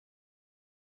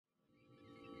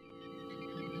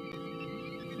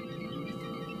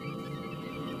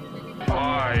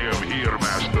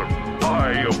Master.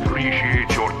 I appreciate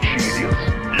your genius.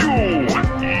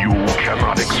 You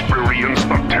cannot experience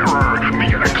the terror, the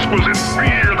exquisite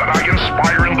fear that I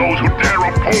inspire in those who dare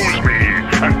oppose me.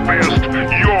 At best,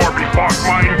 your befogged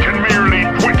mind can merely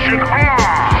twitch in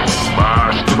awe.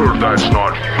 Master, that's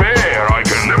not fair. I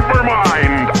can never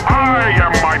mind. I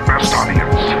am my best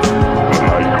audience. But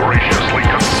I graciously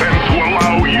consent to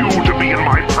allow you to be in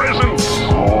my presence.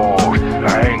 Oh,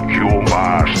 thank you,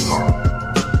 Master.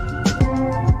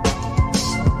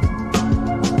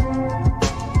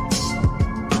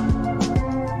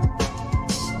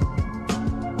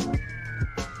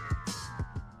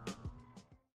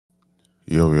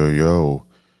 Yo.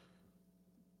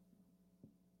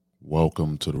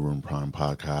 Welcome to the Room Prime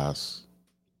podcast.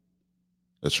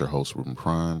 It's your host, Room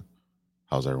Prime.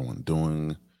 How's everyone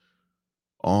doing?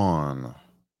 On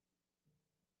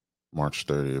March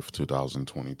 30th,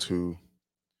 2022.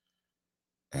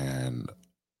 And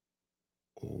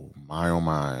oh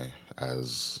my,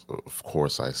 as of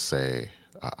course I say,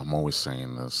 I'm always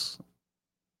saying this,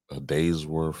 a day's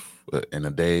worth, in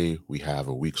a day, we have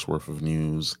a week's worth of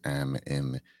news, and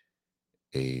in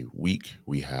a week,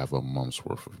 we have a month's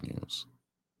worth of news.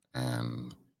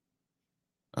 And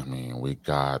I mean, we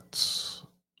got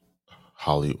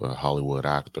a Hollywood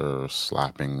actor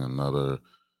slapping another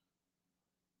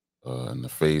in the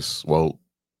face. Well,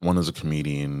 one is a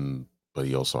comedian, but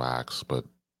he also acts, but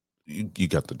you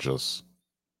get the gist.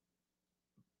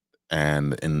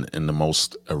 And in the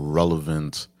most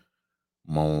irrelevant,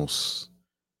 most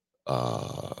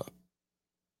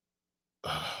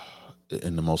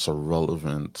in the most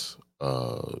irrelevant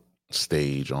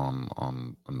stage on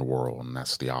in the world, and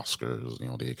that's the Oscars,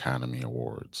 the Academy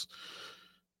Awards.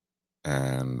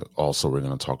 And also we're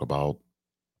going to talk about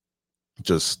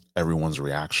just everyone's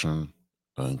reaction,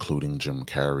 including Jim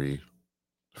Carrey,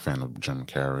 fan of Jim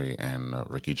Carrey, and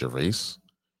Ricky Gervais,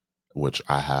 which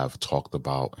I have talked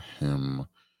about him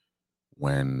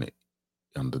when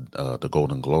in the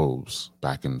Golden Globes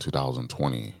back in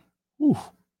 2020. Whew.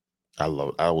 That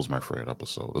was my favorite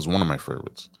episode. It was one of my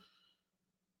favorites.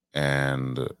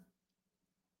 And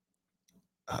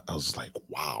I was like,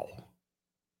 wow,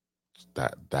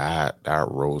 that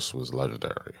roast was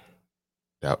legendary.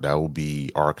 That will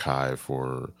be archived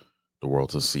for the world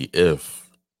to see if,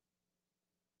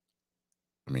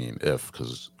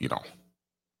 because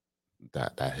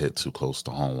that hit too close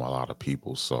to home with a lot of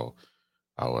people. So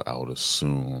I would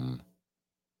assume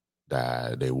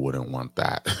that they wouldn't want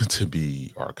that to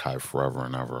be archived forever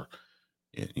and ever,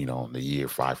 in the year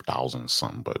 5000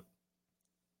 something. But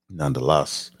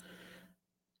nonetheless,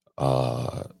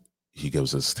 he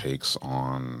gives his takes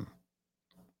on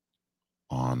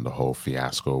the whole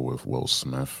fiasco with Will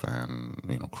Smith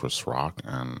and Chris Rock.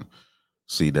 And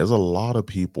see, there's a lot of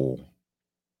people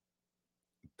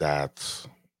that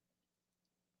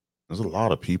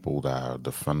are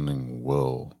defending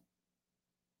Will,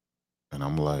 and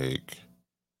I'm like,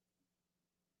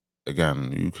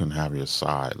 again, you can have your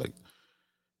side. Like,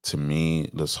 to me,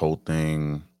 this whole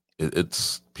thing,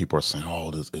 it's people are saying,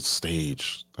 oh, it's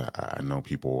staged. I know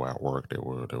people at work, they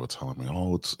were telling me,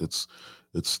 oh, it's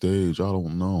staged. I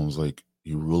don't know. It's like,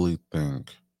 you really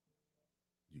think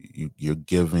you're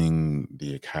giving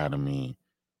the Academy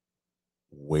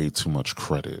way too much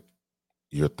credit.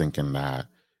 You're thinking that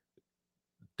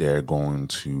they're going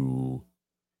to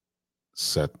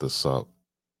set this up,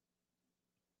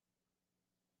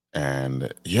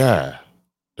 and yeah,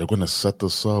 they're going to set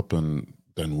this up, and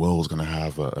then Will's going to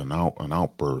have an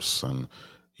outburst. And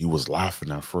he was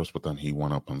laughing at first, but then he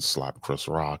went up and slapped Chris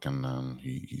Rock, and then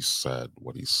he said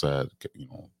what he said,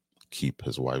 keep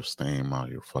his wife's name out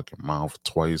of your fucking mouth,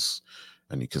 twice.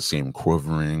 And you can see him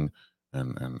quivering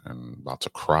and about to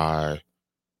cry,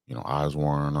 eyes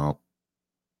watering up.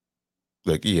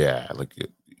 Like, yeah,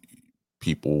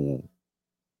 people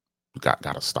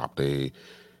gotta stop.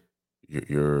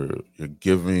 You're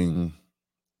giving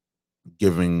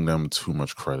them too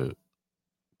much credit.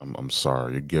 I'm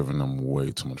sorry, you're giving them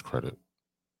way too much credit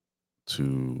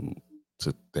to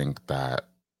think that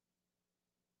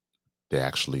they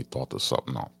actually thought this up.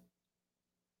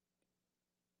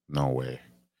 No way.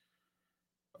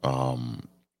 And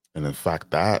in fact,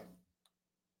 that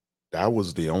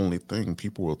was the only thing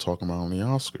people were talking about on the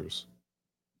Oscars.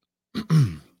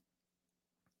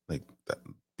 Like, that,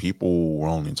 people were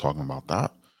only talking about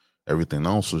that. Everything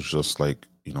else was just like,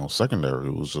 secondary.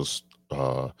 It was just,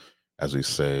 as we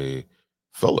say,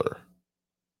 filler.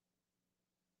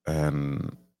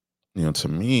 And, to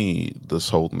me, this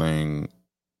whole thing,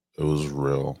 it was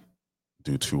real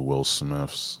due to Will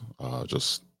Smith's,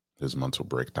 just his mental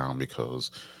breakdown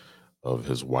because of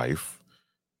his wife,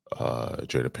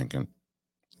 Jada Pinkett.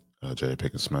 Jada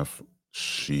Pinkett Smith,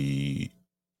 she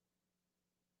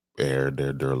aired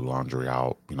their laundry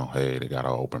out. You know, hey, they got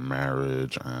an open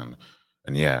marriage, and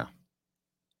yeah,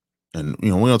 and you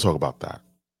know, we don't talk about that.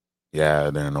 Yeah,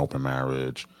 they're an open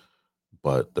marriage,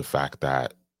 but the fact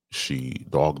that she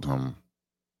dogged him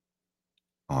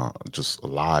just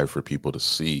live for people to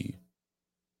see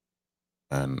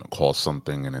and call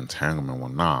something an entanglement. Well,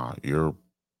 nah, you're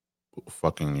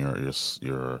fucking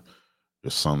your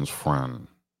son's friend.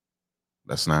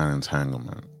 That's not an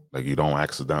entanglement. Like you don't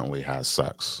accidentally have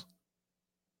sex.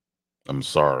 I'm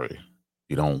sorry.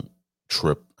 You don't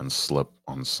trip and slip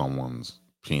on someone's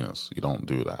penis. You don't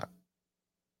do that.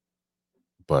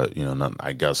 But you know,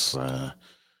 I guess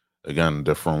again,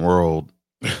 different world.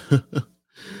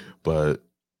 But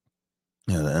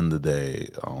yeah, at the end of the day,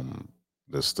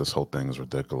 this whole thing is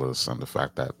ridiculous, and the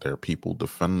fact that there are people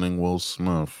defending Will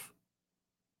Smith,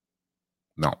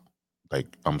 no,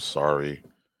 like I'm sorry,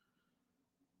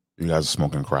 you guys are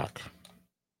smoking crack,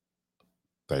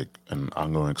 like, and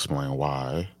I'm going to explain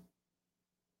why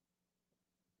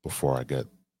before I get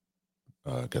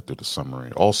through the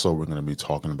summary. Also, we're going to be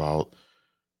talking about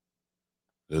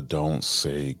the "Don't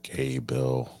Say Gay"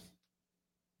 bill,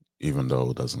 even though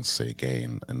it doesn't say gay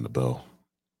in the bill.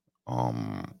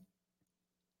 Um,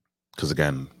 because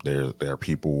again, there are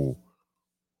people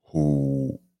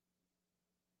who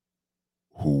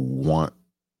want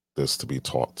this to be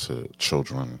taught to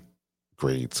children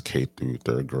grades K through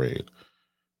third grade.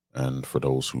 And for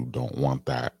those who don't want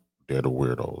that, they're the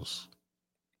weirdos.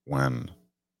 When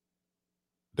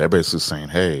they're basically saying,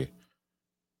 hey,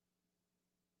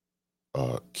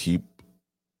 keep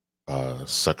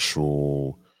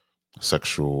sexual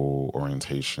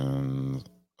orientation,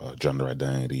 gender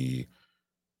identity,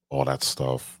 all that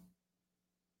stuff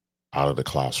out of the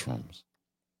classrooms.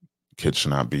 Kids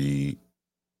should not be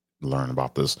learning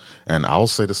about this. And I'll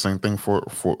say the same thing for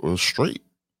straight.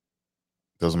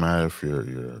 Doesn't matter if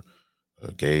you're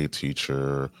a gay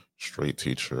teacher, straight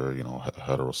teacher, you know,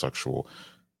 heterosexual.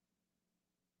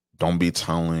 Don't be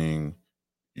telling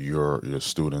your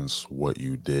students what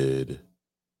you did,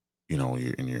 you know,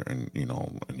 in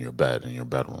your bed in your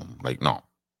bedroom. Like no.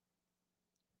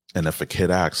 And if a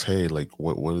kid asks, hey, like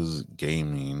what does gay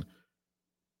mean?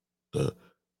 The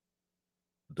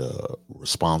the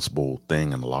responsible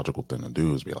thing and the logical thing to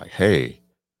do is be like, hey,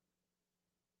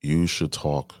 you should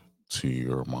talk to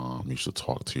your mom, you should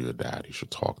talk to your dad, you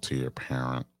should talk to your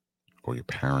parent or your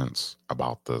parents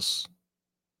about this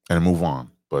and move on.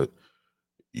 But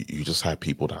you just have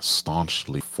people that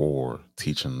staunchly for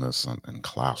teaching this in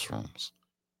classrooms.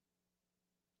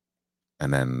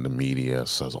 And then the media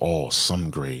says, oh, some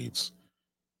grades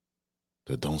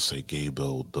that don't say gay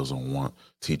bill doesn't want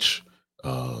teach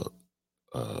uh,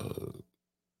 uh,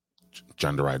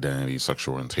 gender identity,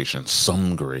 sexual orientation.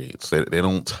 Some grades they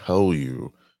don't tell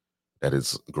you that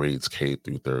it's grades K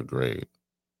through third grade.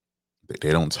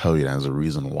 They don't tell you that there's a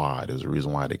reason why. There's a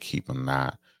reason why they're keeping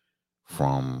that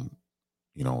from,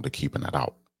 you know, they're keeping that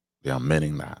out. They're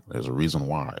omitting that. There's a reason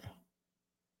why.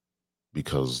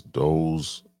 Because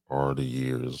those are the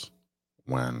years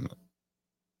when,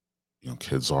 you know,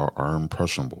 kids are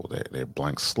impressionable. They're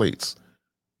blank slates.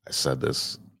 I said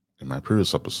this in my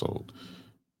previous episode.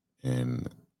 In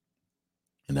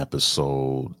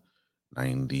episode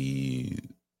 90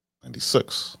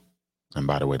 96. And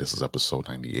by the way, this is episode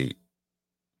 98.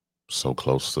 So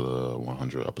close to the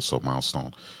 100 episode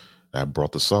milestone. I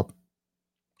brought this up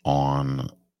on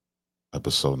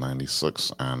episode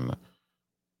 96, and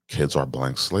kids are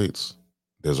blank slates.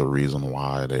 There's a reason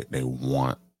why they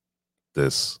want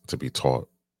this to be taught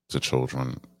to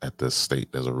children at this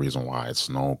state. There's a reason why. It's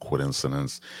no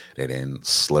coincidence they didn't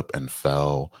slip and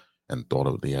fell and thought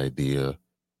of the idea.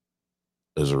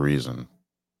 There's a reason.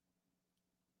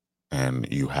 And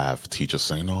you have teachers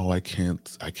saying, "No, I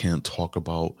can't talk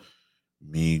about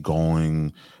me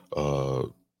going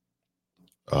whatchamacallit,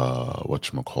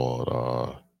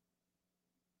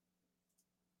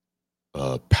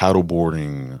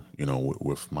 paddleboarding, you know,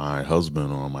 with my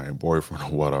husband or my boyfriend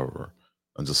or whatever."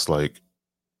 I'm just like,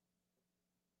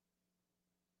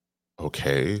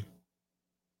 okay,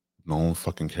 no one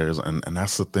fucking cares. And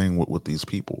that's the thing with these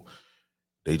people.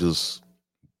 They just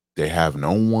they have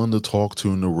no one to talk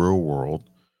to in the real world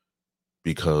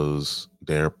because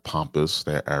they're pompous,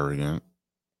 they're arrogant,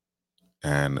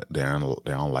 and they're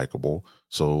unlikable.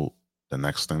 So the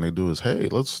next thing they do is, hey,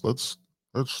 let's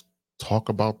talk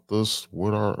about this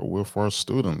with our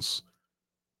students.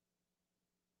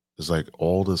 It's like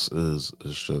all this is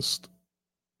just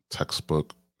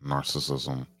textbook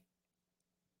narcissism.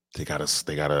 They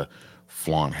gotta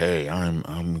flaunt, hey,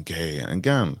 I'm gay. And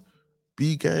again,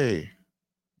 be gay.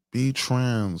 Be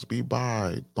trans, be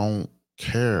bi, don't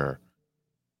care,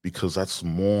 because there's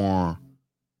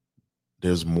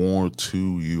more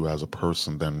to you as a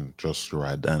person than just your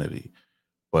identity.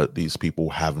 But these people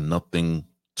have nothing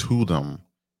to them.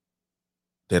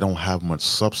 They don't have much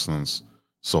substance.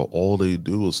 So all they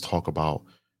do is talk about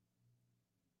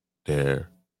their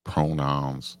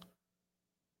pronouns,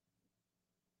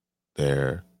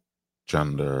 their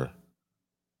gender,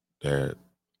 their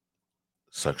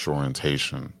sexual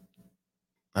orientation.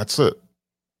 That's it.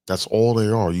 That's all they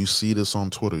are. You see this on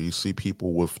Twitter. You see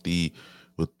people with the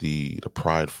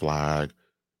pride flag.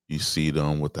 You see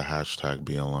them with the hashtag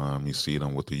BLM. You see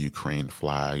them with the Ukraine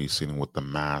flag. You see them with the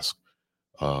mask,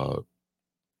 uh,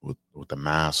 with the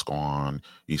mask on.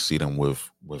 You see them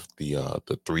with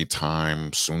the 3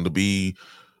 time soon to be.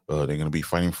 They're going to be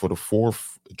fighting for the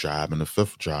 4th job and the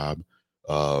 5th job.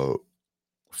 Uh,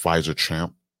 Pfizer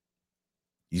champ.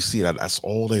 You see that that's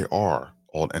all they are.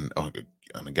 All and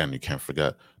again, you can't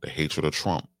forget the hatred of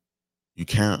Trump. You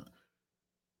can't.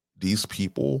 These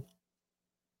people,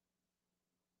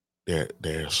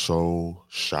 they're so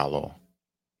shallow,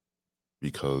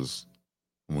 because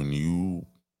when you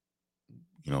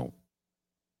know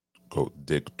go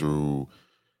dig through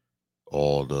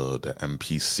all the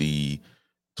MPC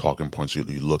talking points, you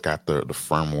look at the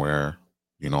firmware.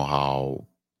 You know how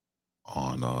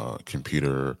on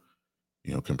computer,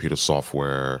 computer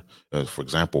software, for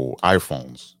example,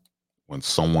 iPhones, when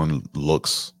someone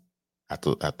looks at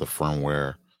the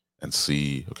firmware and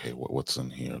see, okay, what's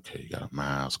in here? Okay, you got a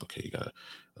mask. Okay, you got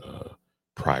a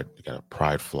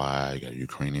pride flag. You got a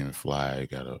Ukrainian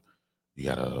flag. You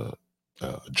got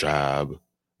a jab,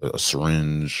 a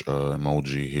syringe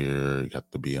emoji here. You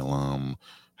got the BLM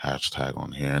hashtag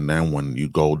on here, and then when you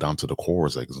go down to the core,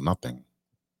 it's like there's nothing.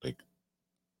 Like,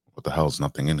 what the hell is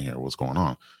nothing in here? What's going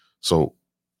on? So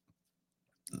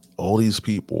all these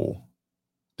people,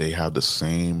 they have the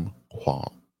same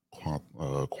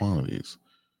quantities.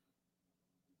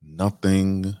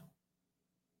 Nothing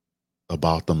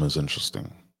about them is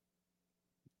interesting.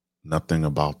 Nothing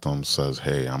about them says,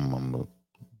 "Hey, I'm a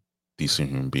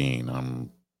decent human being. I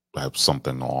have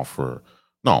something to offer."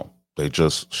 No, they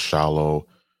just shallow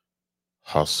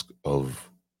husk of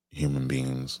human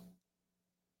beings,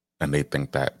 and they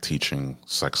think that teaching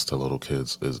sex to little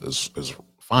kids is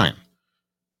fine.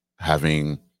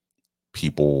 Having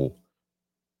people,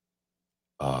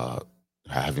 uh,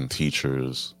 having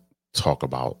teachers talk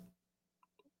about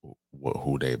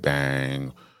who they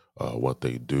bang, what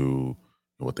they do,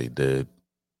 what they did,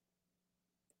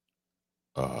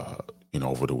 uh,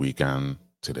 over the weekend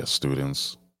to their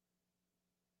students.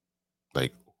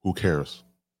 Like, who cares?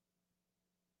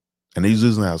 And he's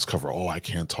using that as cover. Oh, I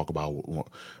can't talk about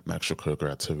my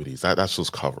extracurricular activities. That's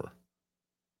just cover.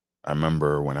 I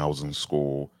remember when I was in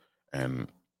school, and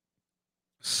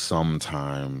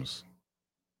sometimes,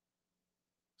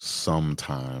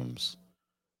 sometimes,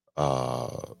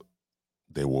 uh,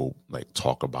 they will like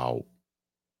talk about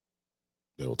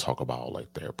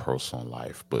like their personal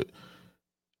life, but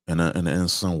in an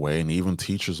innocent way. And even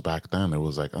teachers back then, it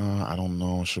was like, I don't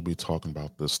know, should be talking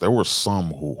about this. There were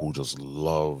some who just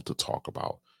love to talk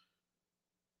about,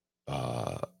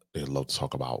 uh, they love to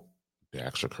talk about the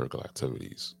extracurricular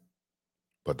activities.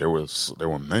 But there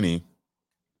were many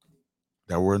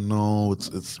that were, no,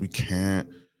 it's we can't,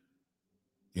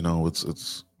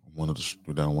 it's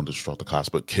we don't want to disrupt the class.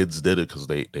 But kids did it because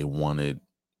they wanted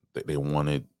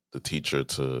the teacher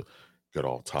to get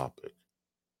off topic.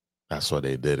 That's why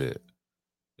they did it,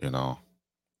 you know.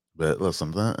 But listen,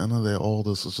 at the end of the day, all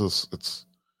this is just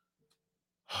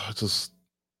just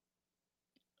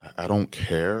I don't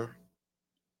care.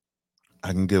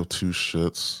 I can give two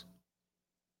shits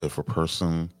if a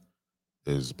person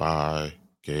is bi,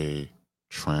 gay,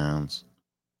 trans.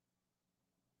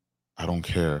 I don't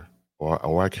care.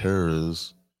 All I care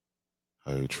is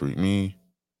how you treat me,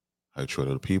 how you treat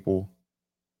other people.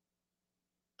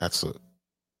 That's it.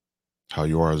 How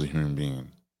you are as a human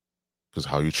being. Because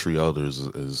how you treat others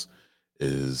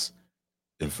is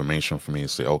information for me to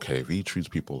say, okay, if he treats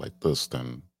people like this,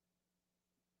 then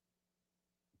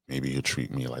maybe he'll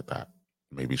treat me like that.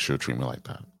 Maybe she'll treat me like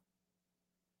that.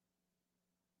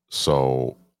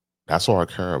 So that's all I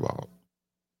care about.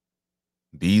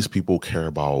 These people care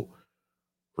about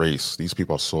race. These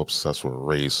people are so obsessed with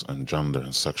race and gender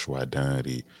and sexual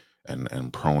identity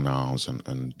and pronouns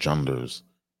and genders.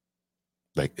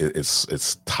 Like,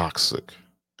 it's toxic.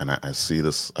 And I see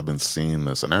this, I've been seeing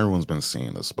this, and everyone's been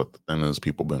seeing this, but the thing is,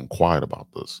 people been quiet about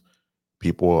this.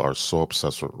 People are so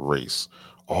obsessed with race.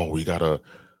 Oh, we gotta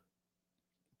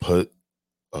put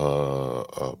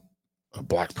a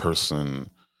black person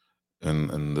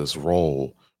in this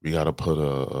role we got to put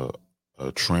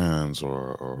a trans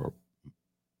or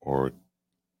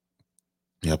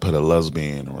yeah, put a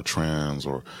lesbian or a trans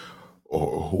or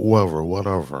whoever,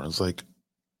 whatever. It's like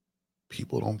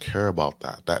people don't care about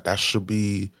that. That should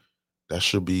be.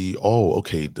 Oh,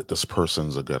 okay. This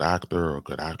person's a good actor or a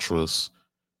good actress.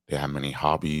 They have many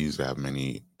hobbies. They have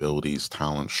many abilities,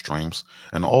 talents, strengths,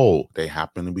 and oh, they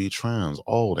happen to be trans.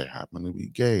 Oh, they happen to be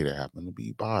gay. They happen to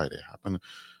be bi. They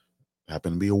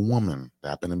happen to be a woman. They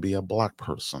happen to be a black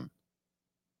person.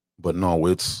 But no,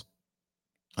 it's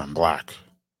I'm black.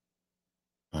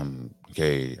 I'm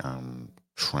gay. I'm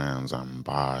trans. I'm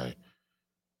bi.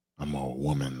 I'm a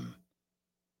woman.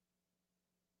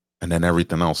 And then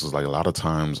everything else is like a lot of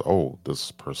times, oh, this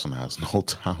person has no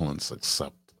talents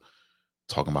except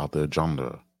talking about their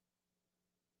gender.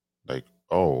 Like,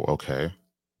 oh, okay.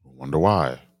 Wonder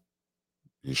why.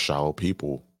 These shallow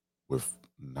people with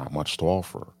not much to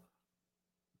offer.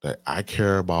 That I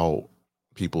care about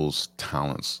people's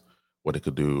talents, what they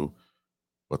could do,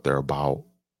 what they're about,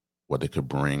 what they could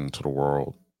bring to the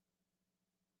world,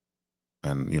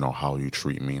 and how you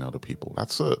treat me and other people.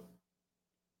 That's it.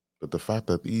 But the fact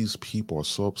that these people are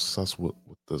so obsessed with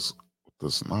this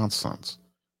nonsense,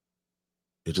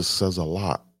 it just says a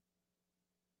lot.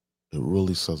 It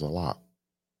really says a lot.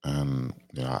 And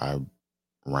I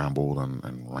rambled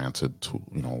and ranted too,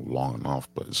 long enough,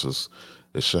 but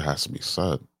it shit has to be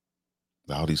said.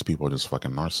 Now these people are just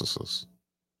fucking narcissists.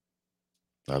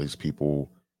 Now these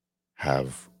people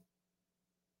have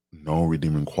no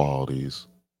redeeming qualities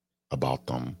about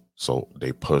them. So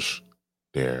they push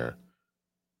their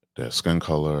their skin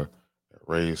color, their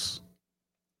race,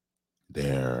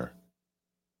 their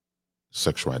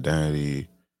sexual identity,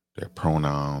 their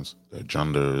pronouns, their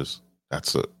genders.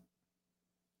 That's it.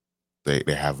 They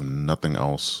have nothing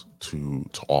else to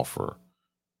offer.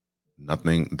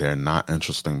 Nothing. They're not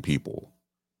interesting people.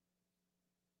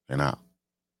 They're not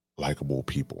likable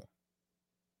people.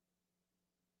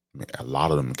 I mean, a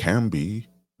lot of them can be,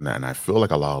 and I feel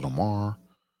like a lot of them are,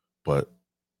 but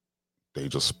they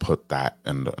just put that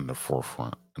in the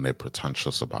forefront and they're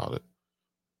pretentious about it.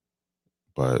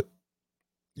 But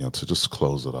to just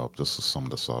close it up, just to sum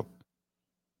this up,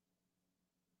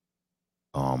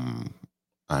 um,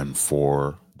 I'm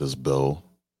for this bill,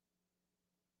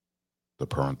 the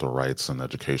parental rights and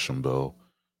education bill,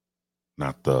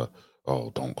 not the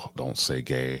oh don't say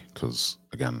gay because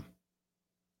again,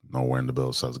 nowhere in the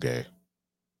bill says gay.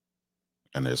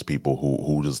 And there's people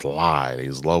who just lie. They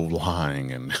just love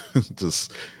lying, and it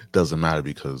just doesn't matter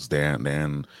because they're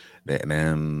in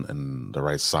the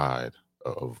right side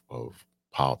of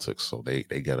politics, so they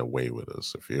get away with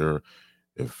this.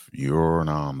 If you're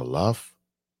not on the left,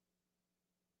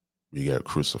 you get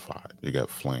crucified, you get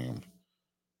flamed.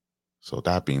 So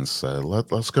that being said,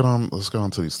 let's get on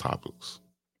to these topics.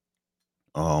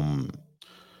 Um,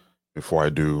 before I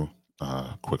do,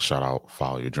 quick shout out,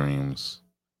 follow your dreams.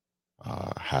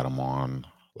 Had him on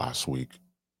last week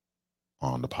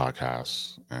on the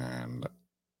podcast and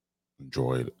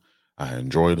enjoyed I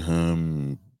enjoyed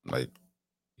him. Like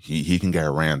he can get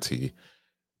ranty,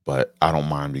 but I don't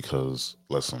mind because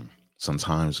listen,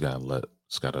 sometimes you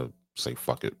gotta say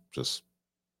fuck it, just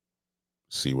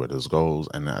see where this goes.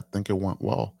 And I think it went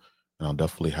well. And I'll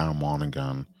definitely have him on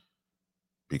again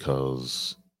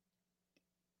because,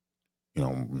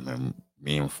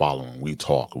 me and following, we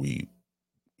talk, you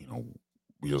know,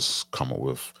 we just come up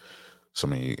with so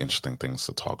many interesting things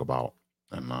to talk about.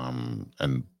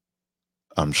 And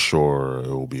I'm sure it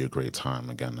will be a great time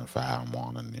again if I have him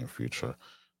on in the near future.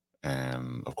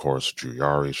 And of course,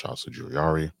 Juyari, shouts to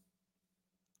Juyari.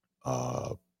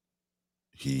 Uh,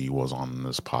 he was on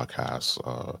this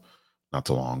podcast not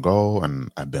too long ago,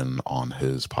 and I've been on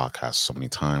his podcast so many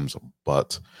times,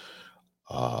 but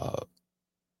uh,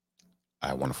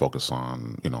 I want to focus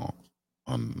on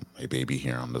a baby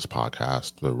here on this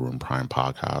podcast, the Room Prime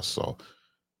podcast. So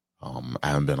I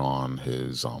haven't been on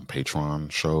his Patreon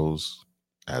shows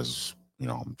as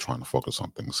I'm trying to focus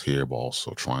on things here, but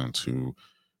also trying to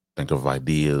think of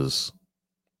ideas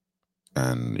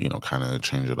and kind of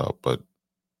change it up. But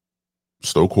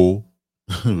still cool.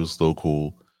 It was still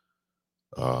cool.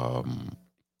 Um,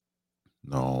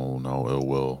 no ill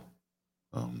will.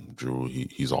 Drew,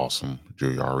 he's awesome.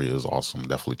 Drew Yari is awesome.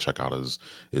 Definitely check out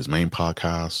his main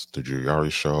podcast, the Drew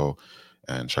Yari Show,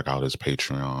 and check out his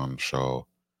Patreon show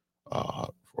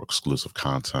for exclusive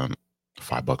content.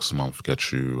 $5 a month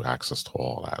gets you access to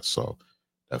all that. So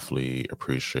definitely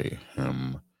appreciate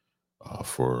him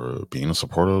for being a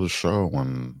supporter of the show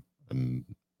and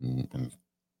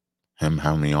him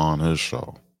having me on his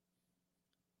show.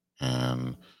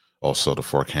 And also the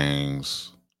Four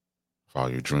Kings, Follow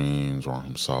Your Dreams, or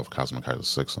himself, Cosmic Kaiser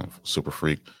 6 and Super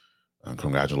Freak. And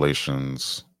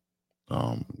congratulations.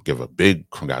 Give a big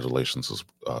congratulations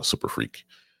to Super Freak.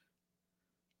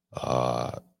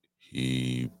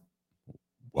 He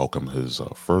welcomed his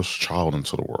first child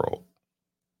into the world.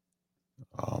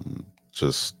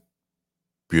 Just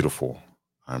beautiful.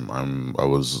 I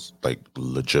was like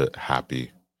legit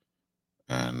happy,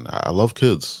 and I love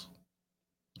kids.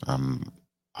 Um,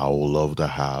 I would love to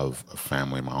have a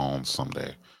family of my own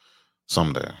someday,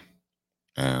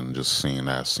 and just seeing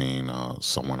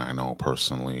someone I know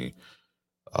personally,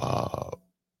 uh,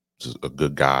 just a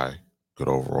good guy, good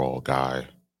overall guy.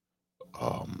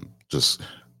 Just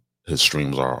his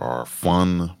streams are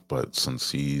fun, but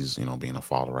since he's being a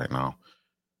father right now,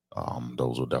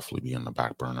 those will definitely be in the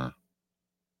back burner.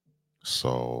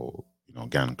 So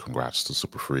again, congrats to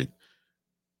Super Freak.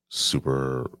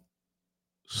 Super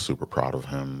super proud of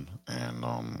him, and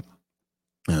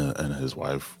his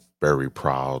wife. Very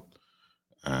proud,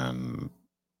 and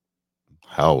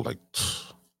hell, like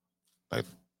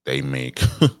they make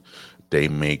they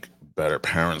make better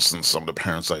parents than some of the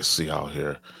parents I see out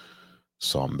here.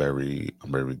 So I'm very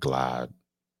glad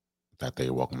that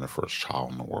they welcome their first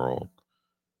child in the world.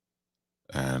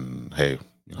 And hey,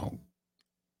 you know,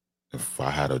 if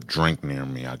I had a drink near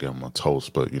me, I give them a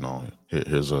toast. But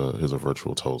here's a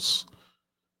virtual toast.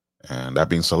 And that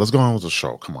being said, let's go on with the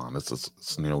show. Come on,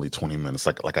 it's nearly 20 minutes.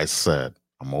 Like I said,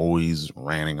 I'm always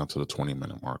ranting up to the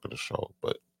 20-minute mark of the show,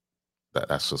 but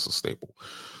that's just a staple.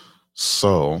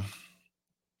 So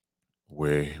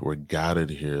we're gathered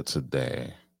here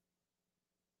today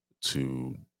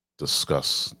to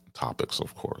discuss topics,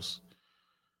 of course.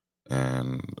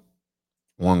 And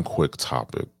one quick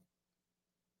topic.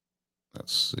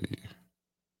 Let's see.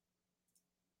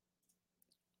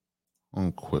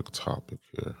 One quick topic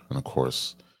here. And of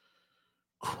course,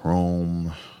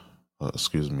 Chrome,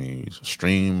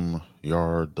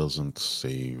 StreamYard doesn't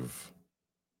save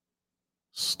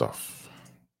stuff.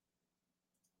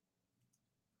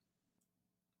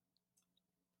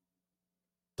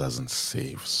 Doesn't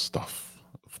save stuff,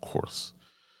 of course.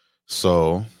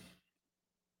 So,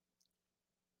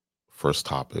 first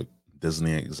topic,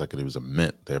 Disney executives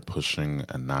admit they're pushing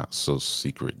a not so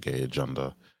secret gay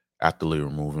agenda, actively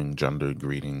removing gender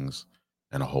greetings,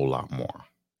 and a whole lot more.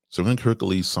 So, I'm going to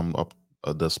quickly sum up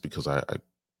this because I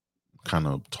kind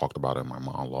of talked about it in my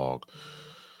monologue.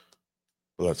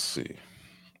 But let's see.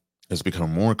 It's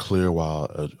become more clear why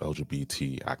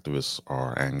LGBT activists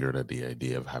are angered at the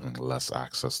idea of having less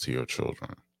access to your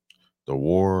children. The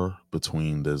war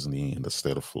between Disney and the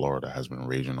state of Florida has been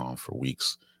raging on for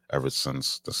weeks, ever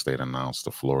since the state announced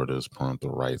the Florida's Parental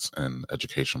Rights and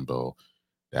Education Bill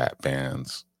that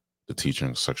bans the teaching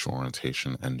of sexual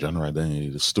orientation and gender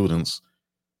identity to students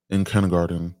in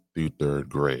kindergarten through third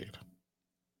grade.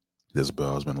 This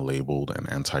bill has been labeled an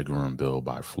anti-grooming bill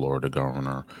by Florida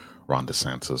Governor Ron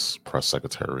DeSantis, press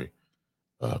secretary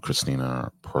Christina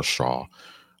Pershaw,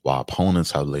 while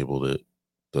opponents have labeled it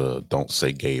the Don't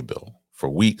Say Gay bill. For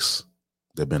weeks,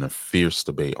 there's been a fierce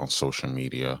debate on social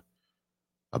media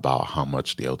about how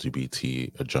much the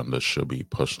LGBT agenda should be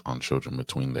pushed on children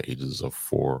between the ages of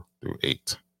 4 through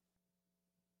 8.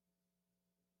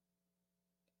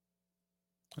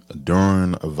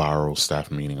 During a viral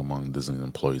staff meeting among Disney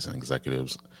employees and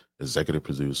executives, executive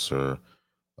producer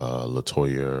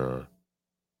Latoya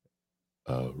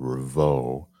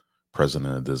Reveau,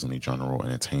 president of Disney General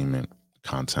Entertainment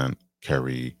Content,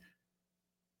 Carrie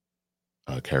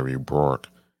Brock,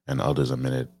 and others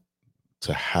admitted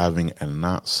to having a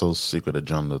not so secret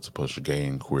agenda to push gay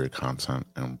and queer content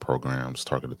and programs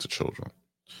targeted to children.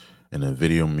 In a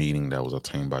video meeting that was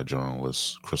attained by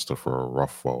journalist Christopher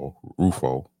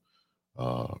Rufo,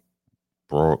 uh,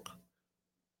 Burke,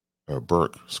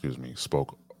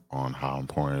 spoke on how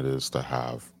important it is to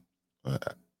have,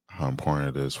 how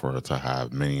important it is for her to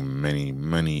have many, many,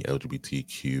 many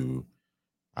LGBTQIA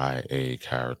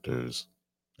characters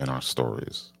in our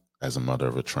stories as a mother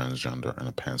of a transgender and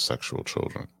a pansexual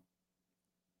children.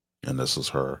 And this is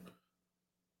her.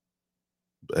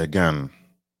 Again,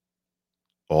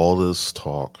 all this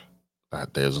talk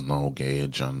that there's no gay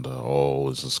agenda. Oh,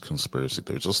 it's just conspiracy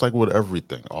theory. Just like with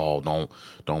everything. Oh,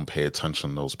 don't pay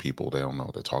attention to those people. They don't know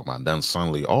what they're talking about. And then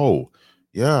suddenly, oh,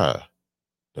 yeah,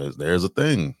 there's a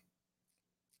thing.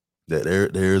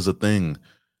 There's a thing.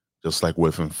 Just like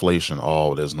with inflation.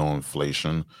 Oh, there's no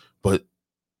inflation. But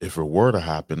if it were to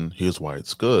happen, here's why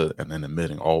it's good. And then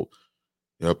admitting, oh,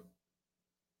 yep,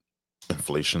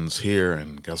 inflation's here,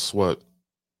 and guess what?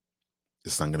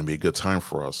 It's not going to be a good time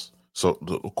for us. So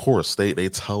of course they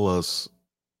tell us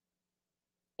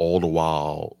all the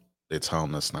while, they're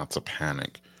telling us not to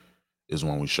panic. is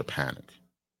when we should panic.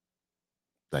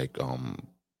 Like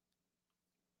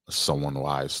someone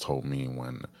wise told me,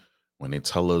 when they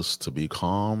tell us to be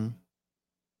calm,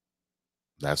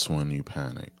 that's when you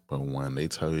panic. But when they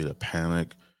tell you to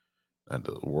panic, that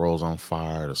the world's on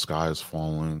fire, the sky is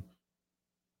falling,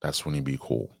 that's when you be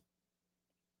cool.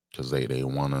 Because they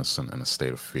want us in a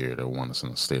state of fear. They want us in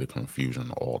a state of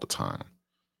confusion all the time.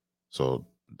 So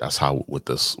that's how with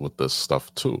this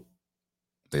stuff too.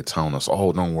 They telling us,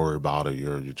 "Oh, don't worry about it.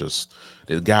 You're just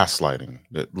they're gaslighting.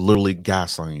 They're literally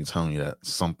gaslighting you, telling you that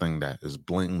something that is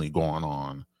blatantly going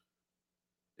on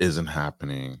isn't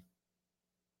happening,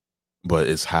 but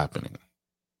it's happening."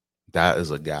 That is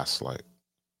a gaslight.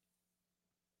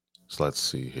 So let's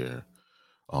see here.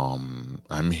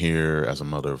 I'm here as a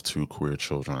mother of two queer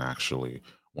children, actually,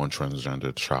 one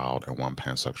transgender child and one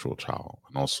pansexual child,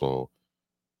 and also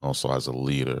as a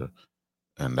leader.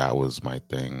 And that was my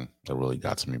thing that really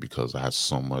got to me, because I had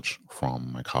so much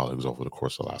from my colleagues over the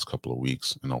course of the last couple of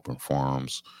weeks in open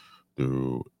forums,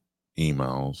 through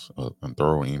emails and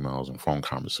thorough emails and phone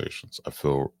conversations. I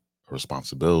feel a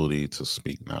responsibility to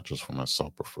speak not just for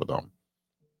myself but for them.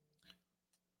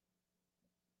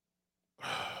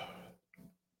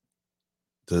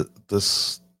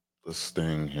 This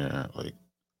thing here, like,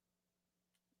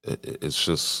 it's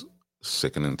just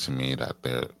sickening to me that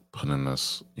they're putting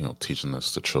this, teaching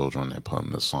this to children. They're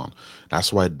putting this on.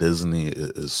 That's why Disney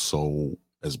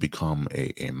has become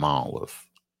a monolith,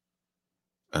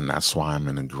 and that's why I'm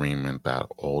in agreement that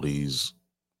all these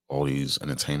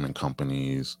entertainment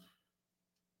companies,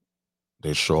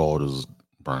 they should all just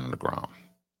burn to the ground.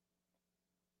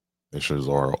 They should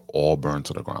all burn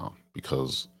to the ground,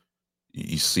 because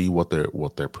you see what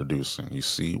they're producing. You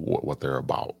see what they're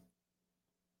about.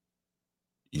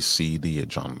 You see the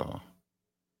agenda.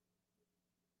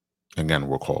 Again,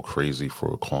 we're called crazy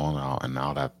for calling out, and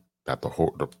now that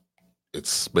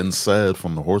it's been said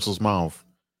from the horse's mouth,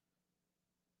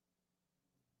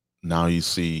 now you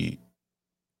see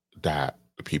that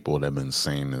the people that have been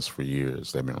saying this for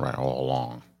years, they've been right all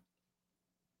along.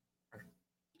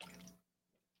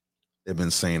 They've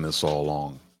been saying this all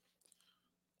along.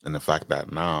 And the fact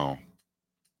that now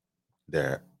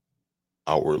they're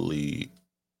outwardly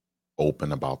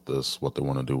open about this, what they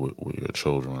want to do with your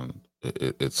children,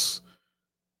 it's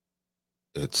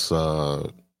it's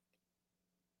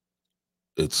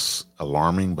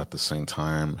alarming, but at the same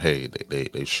time, hey,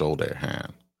 they show their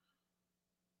hand.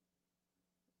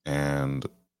 And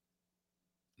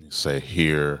you say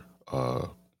here,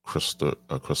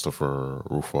 Christopher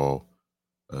Rufo,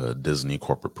 Disney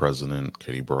corporate president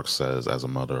Katie Brooks, says, as a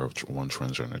mother of one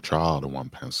transgender child and one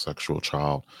pansexual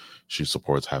child, she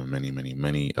supports having many, many,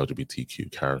 many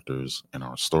LGBTQ characters in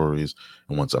our stories,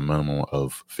 and wants a minimum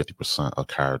of 50% of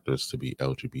characters to be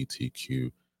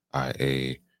LGBTQIA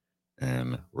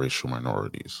and racial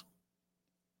minorities.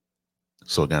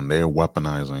 So again, they're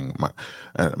weaponizing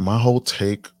my whole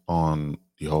take on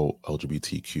the whole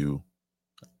LGBTQIA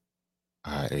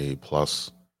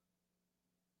plus.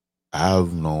 I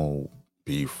have no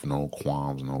beef, no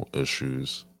qualms, no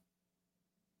issues,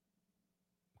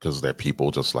 because they're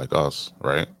people just like us,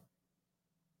 right?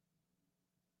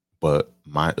 But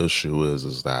my issue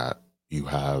is that you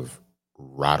have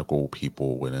radical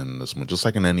people within this movement, just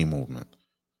like in any movement.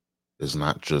 It's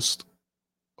not just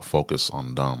a focus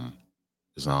on them.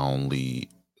 It's not only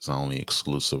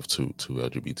exclusive to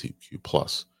LGBTQ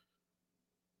plus,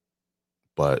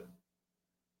 but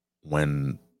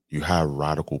when you have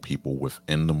radical people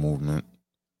within the movement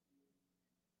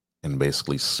and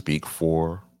basically speak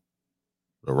for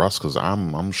the rest, because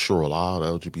I'm sure a lot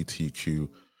of LGBTQ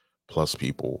plus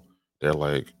people, they're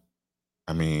like,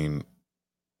 I mean,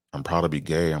 I'm proud to be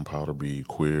gay, I'm proud to be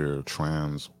queer,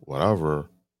 trans, whatever,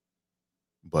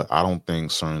 but I don't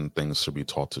think certain things should be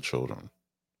taught to children.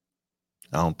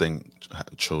 I don't think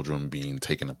children being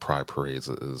taken to pride parades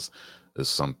is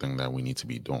something that we need to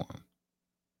be doing.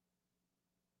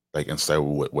 Like, instead,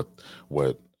 what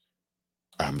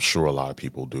I'm sure a lot of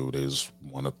people do, they just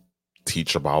want to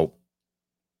teach about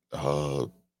uh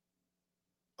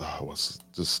what's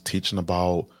just teaching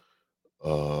about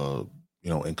uh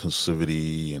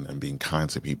inclusivity and being kind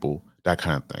to people, that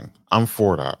kind of thing. I'm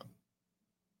for that,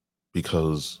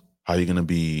 because how you gonna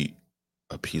be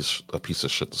a piece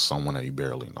of shit to someone that you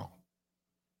barely know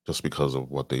just because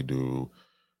of what they do?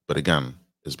 But again,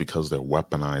 it's because they're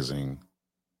weaponizing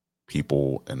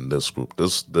people in this group.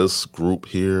 This group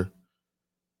here,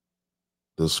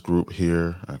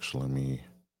 actually, let me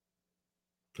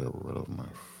get rid of my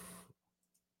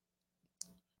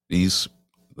these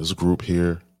this group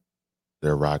here,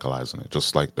 they're radicalizing it,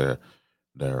 just like they're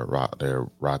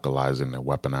radicalizing, they're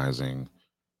weaponizing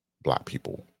Black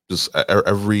people. Just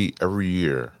every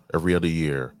year, every other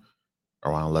year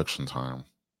around election time,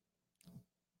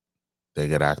 they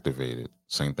get activated.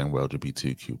 Same thing with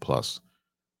LGBTQ plus.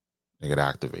 They get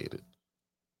activated.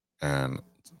 And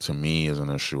to me is an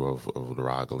issue of the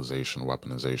radicalization,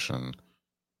 weaponization,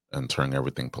 and turning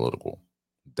everything political.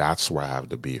 That's where I have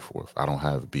the beef with. I don't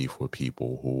have beef with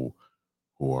people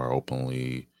who are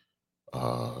openly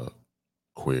uh,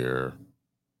 queer,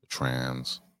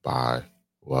 trans, bi,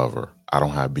 whatever. I don't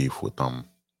have beef with them.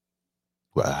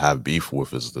 What I have beef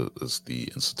with is the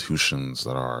institutions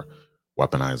that are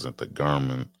weaponizing the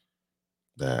government,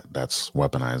 that's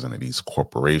weaponizing it. These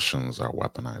corporations are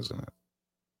weaponizing it,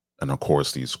 and of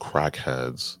course these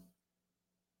crackheads,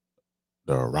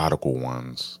 the radical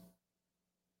ones,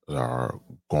 that are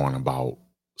going about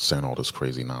saying all this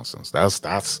crazy nonsense.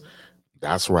 That's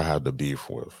where I have the beef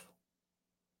with,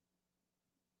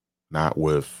 not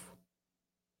with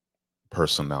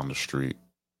person down the street.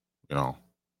 You know,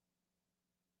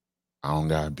 I don't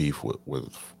got beef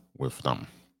with them,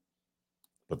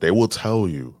 but they will tell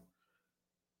you,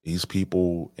 these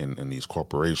people in these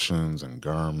corporations and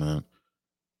government,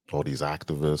 all these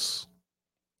activists,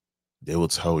 they will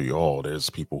tell you, oh, there's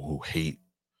people who hate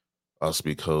us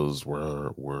because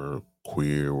we're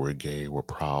queer, we're gay, we're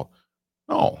proud.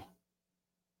 No,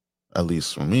 at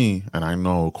least for me, and I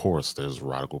know, of course, there's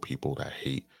radical people that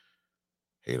hate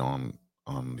on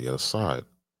the other side,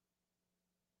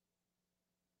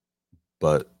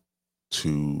 but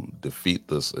to defeat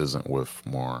this isn't with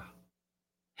more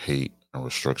hate and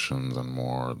restrictions and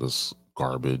more this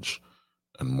garbage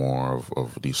and more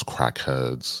of these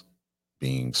crackheads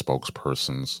being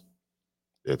spokespersons.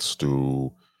 It's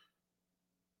through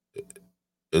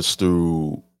it's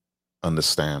through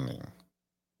understanding.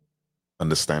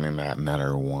 Understanding that not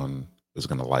everyone is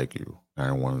gonna like you, not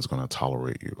everyone is gonna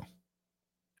tolerate you.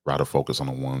 Rather focus on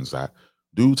the ones that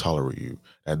do tolerate you,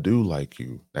 that do like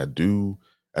you, that do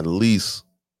at least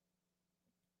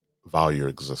value your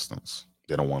existence.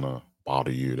 They don't want to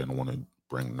bother you. They don't want to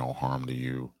bring no harm to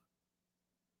you,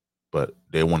 but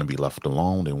they want to be left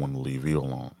alone. They want to leave you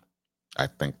alone. I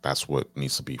think that's what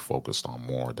needs to be focused on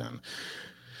more than,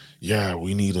 yeah,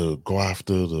 we need to go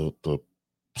after the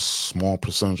small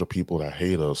percentage of people that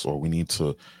hate us, or we need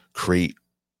to create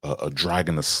a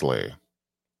dragon to slay,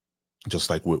 just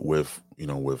like with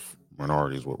with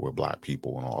minorities, with black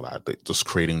people and all that. Just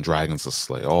creating dragons to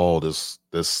slay. Oh, this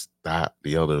that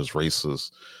the other is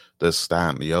racist. This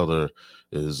that and the other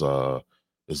is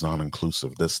non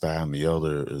inclusive. This that and the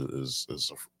other is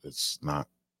it's not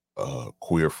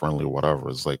queer friendly. Whatever.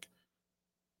 It's like,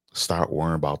 start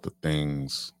worrying about the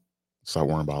things. Start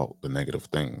worrying about the negative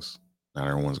things. Not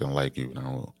everyone's gonna like you.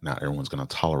 Not everyone's gonna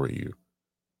tolerate you.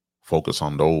 Focus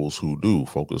on those who do.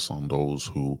 Focus on those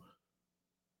who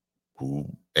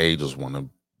a just want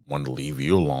to leave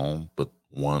you alone, but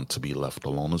want to be left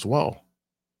alone as well.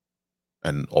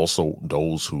 And also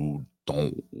those who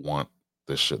don't want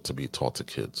this shit to be taught to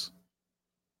kids.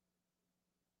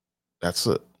 That's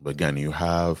it. But again, you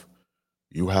have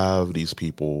these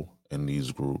people in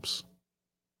these groups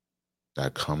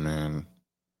that come in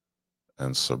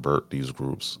and subvert these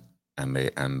groups, and they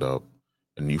end up,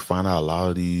 and you find out a lot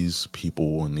of these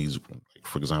people in these, like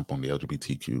for example, in the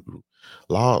LGBTQ group,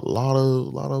 lot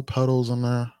of pedos in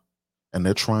there, and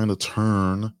they're trying to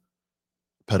turn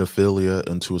pedophilia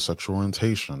into a sexual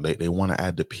orientation. They want to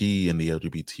add the P in the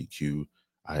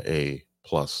LGBTQIA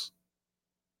plus.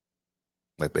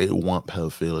 Like, they want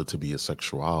pedophilia to be a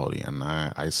sexuality. And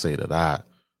I say to that,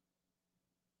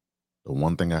 the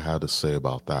one thing I had to say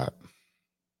about that,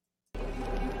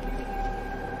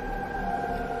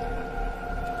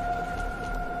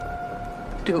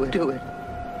 Do it. Do it.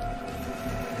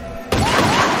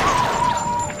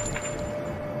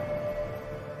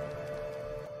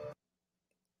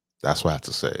 that's what I have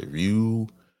to say. If you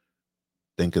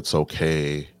think it's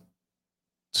okay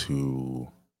to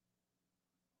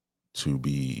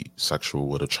be sexual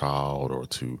with a child, or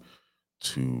to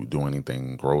do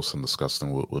anything gross and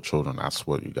disgusting with children, that's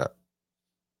what you got.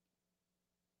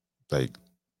 Like,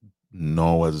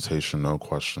 no hesitation, no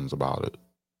questions about it.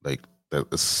 Like, that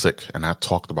is sick. And I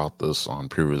talked about this on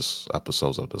previous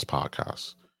episodes of this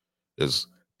podcast. Is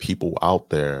people out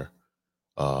there,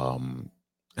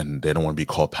 and they don't want to be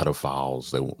called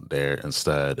pedophiles. They're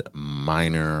instead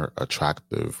minor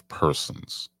attractive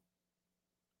persons.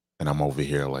 And I'm over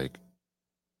here like,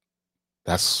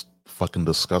 that's fucking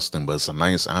disgusting. But it's a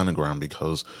nice anagram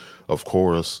because, of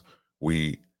course,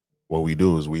 what we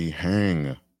do is we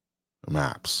hang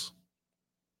maps.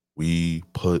 We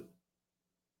put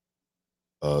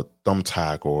a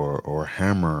thumbtack or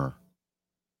hammer,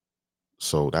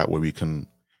 so that way we can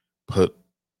put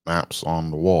maps on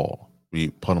the wall. We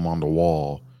put them on the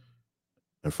wall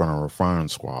in front of a firing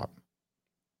squad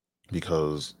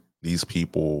because these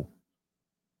people,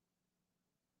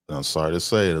 and I'm sorry to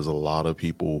say, there's a lot of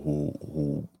people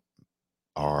who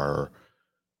are,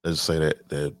 let's say that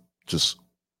they're just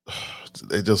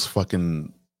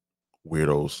fucking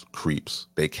weirdos, creeps.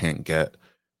 They can't get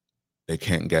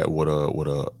with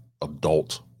a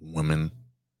adult women.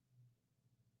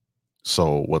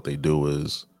 So what they do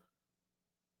is,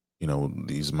 you know,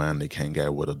 these men, they can't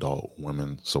get with adult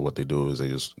women. So what they do is they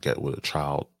just get with a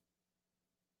child.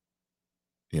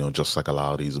 You know, just like a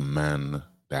lot of these men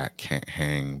that can't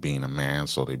hang being a man,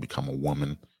 so they become a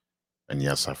woman. And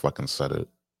yes, I fucking said it.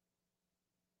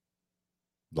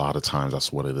 A lot of times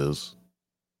that's what it is.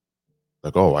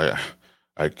 Like, oh,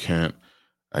 I can't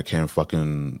I can't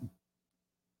fucking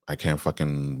I can't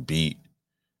fucking beat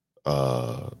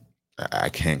I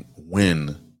can't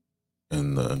win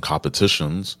in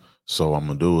competitions. So I'm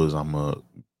gonna do is I'm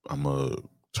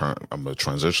gonna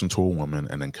transition to a woman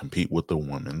and then compete with the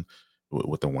woman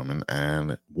with the women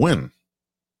and win.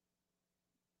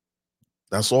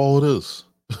 That's all it is.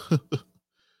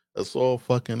 That's all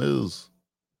fucking is.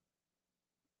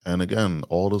 And again,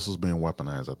 all this is being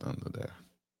weaponized at the end of the day.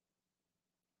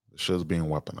 The shit's being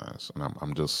weaponized, and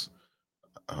I'm just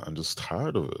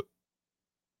tired of it.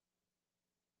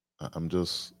 I'm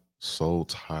just so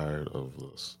tired of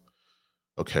this.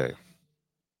 Okay,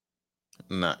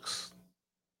 next,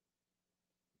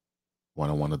 what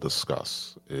I want to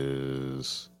discuss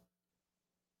is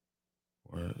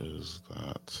where is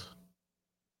that?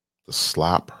 The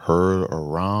slap heard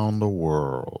around the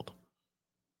world.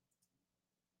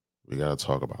 We got to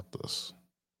talk about this.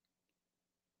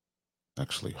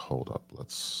 Actually, hold up.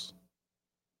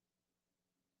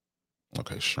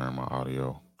 Okay, sharing my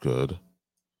audio. Good.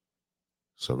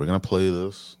 So we're going to play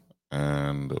this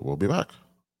and we'll be back.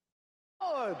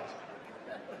 Lord.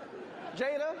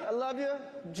 Jada, I love you.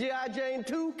 G.I. Jane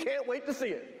 2, can't wait to see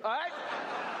it. All right?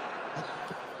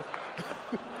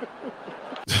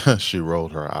 She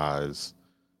rolled her eyes.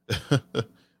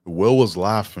 Will was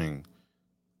laughing.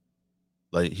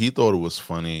 Like, he thought it was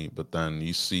funny, but then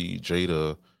you see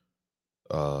Jada,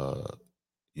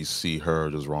 you see her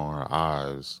just rolling her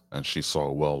eyes, and she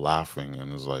saw Will laughing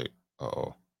and is like,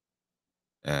 uh-oh.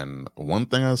 And one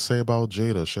thing I say about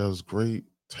Jada, she has great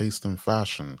taste in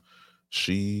fashion.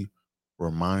 She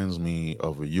reminds me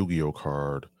of a Yu-Gi-Oh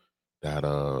card that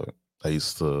I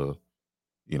used to,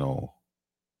 you know,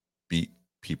 beat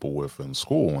people with in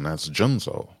school, and that's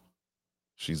Junzo.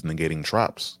 She's negating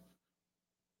traps.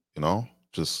 You know,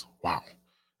 just wow.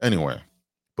 Anyway,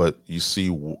 but you see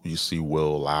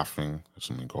Will laughing.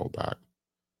 Let me go back.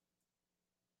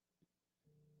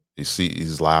 You see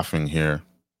he's laughing here.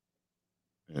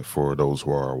 For those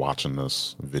who are watching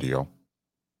this video,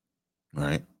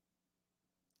 right?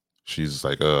 She's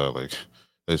like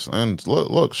this, and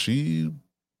look, she's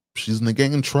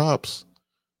negating traps.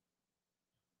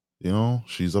 You know,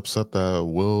 she's upset that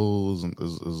Will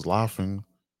is laughing.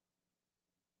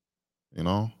 You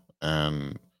know,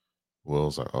 and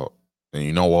Will's like, oh, and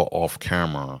you know what? Off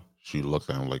camera, she looked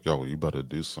at him like, "Yo, you better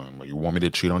do something. Like, you want me to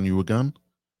cheat on you again?"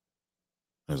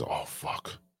 And he's like, "Oh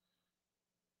fuck."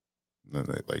 And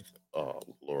then they like, "Oh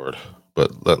Lord,"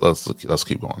 but let's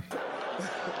keep going.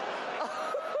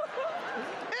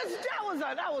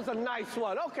 That was a nice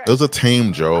one. Okay. It was a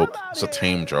tame joke. It's a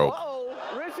tame joke.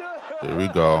 Here we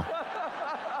go.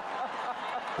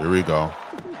 Here we go.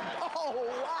 Oh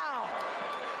wow!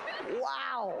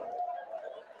 Wow!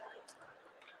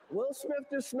 Will Smith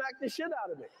just smacked the shit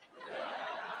out of me.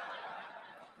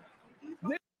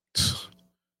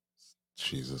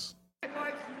 Jesus.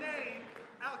 Mike's name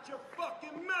out your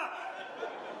fucking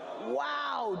mouth.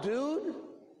 Wow, dude.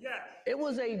 Yes. It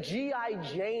was a G.I.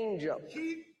 Jane joke.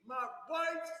 Keep my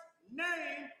wife's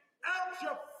name out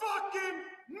your fucking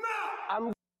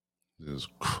mouth. He's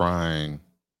crying.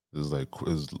 His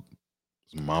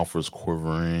mouth is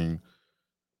quivering.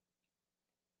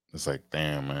 It's like,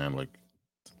 damn, man. Like,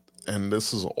 and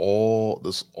this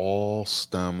all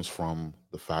stems from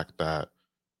the fact that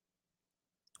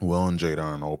Will and Jada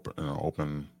are in an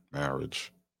open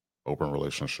marriage, open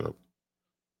relationship,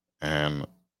 and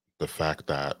the fact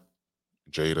that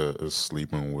Jada is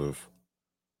sleeping with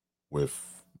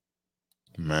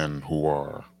men who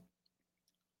are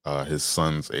his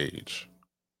son's age,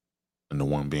 and the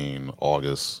one being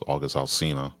August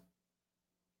Alsina,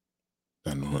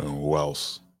 and who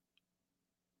else?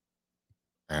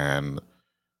 And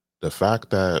the fact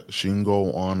that she can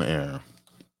go on air,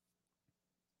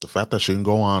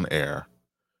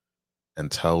 and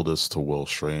tell this to Will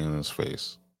straight in his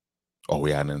face. Oh,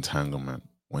 we had an entanglement.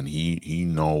 when he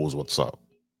knows what's up.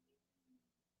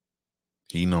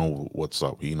 He knows what's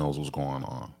up. He knows what's going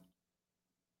on.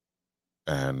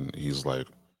 And he's like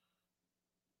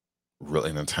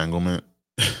really an entanglement.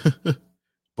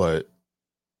 But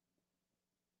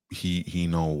he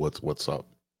know what's up.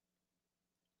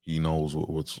 He knows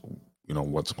what's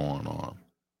what's going on.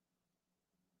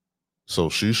 So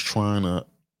she's trying to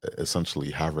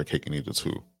essentially have her cake and eat it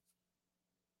too.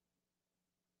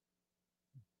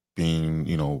 Being,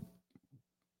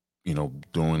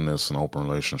 doing this in an open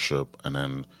relationship and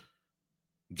then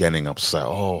getting upset.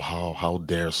 Oh, how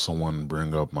dare someone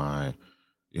bring up my,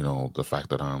 the fact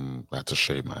that I had to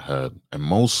shave my head. And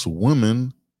most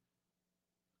women,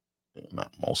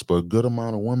 not most, but a good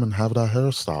amount of women have that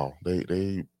hairstyle.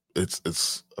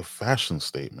 It's a fashion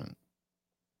statement.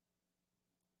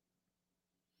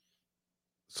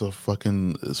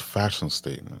 It's fashion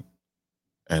statement.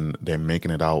 And they're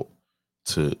making it out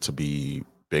to be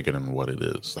bigger than what it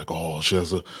is. Like, oh, she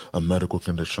has a medical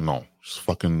condition. No, she's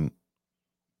fucking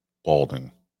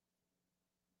balding.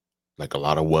 Like a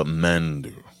lot of what men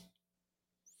do.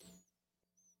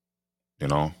 You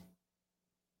know?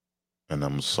 And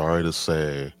I'm sorry to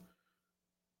say,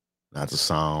 not to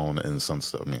sound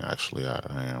insensitive. I mean, actually,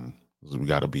 I am. We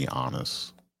got to be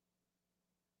honest.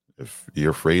 If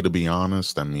you're afraid to be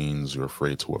honest, that means you're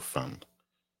afraid to offend.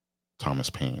 Thomas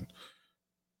Paine.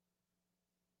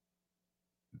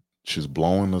 She's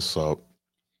blowing this up,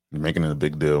 making it a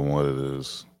big deal on what it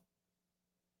is.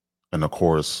 And of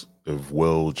course, if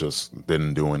Will just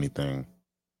didn't do anything,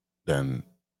 then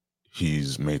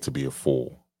he's made to be a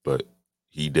fool. But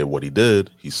he did what he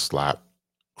did. He slapped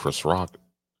Chris Rock,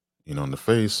 in the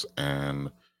face,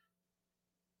 and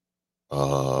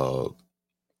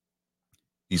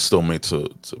he's still made to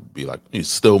be like, he's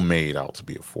still made out to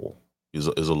be a fool. Is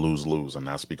a lose-lose, and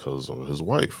that's because of his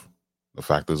wife. The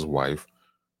fact that his wife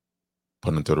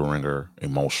put into the ringer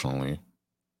emotionally,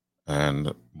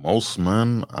 and most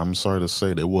men, I'm sorry to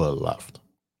say, they would have left.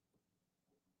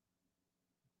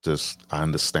 Just, I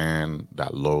understand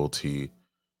that loyalty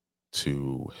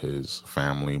to his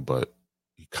family, but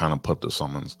he kind of put this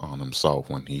on himself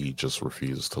when he just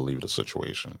refuses to leave the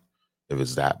situation. If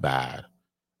it's that bad,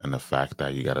 and the fact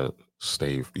that you gotta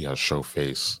show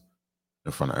face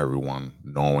in front of everyone,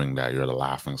 knowing that you're the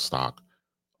laughing stock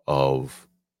of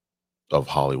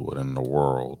Hollywood and the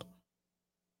world,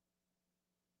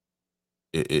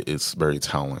 it's very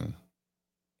telling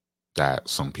that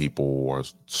some people are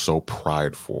so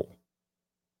prideful.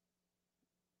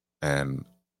 And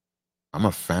I'm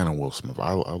a fan of Will Smith.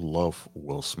 I love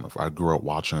Will Smith. I grew up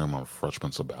watching him on Fresh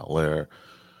Prince of Bel-Air.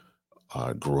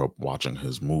 I grew up watching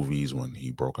his movies when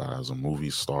he broke out as a movie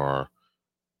star.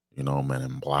 Men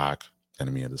in Black,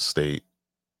 Enemy of the State,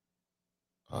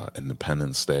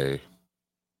 Independence Day,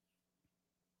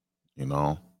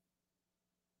 Wild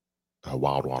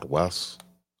Wild West,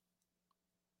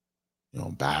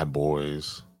 Bad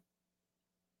Boys,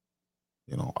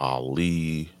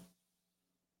 Ali,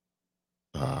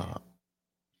 I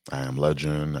Am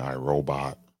Legend, I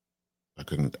Robot.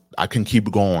 I can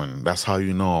keep going. That's how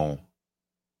you know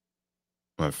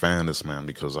I'm a fan of this man,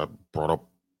 because I brought up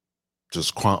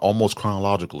just almost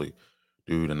chronologically,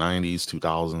 dude, the 90s,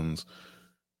 2000s,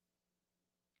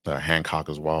 Hancock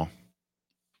as well.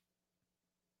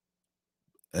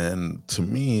 And to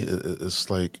me, it's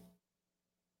like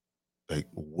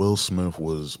Will Smith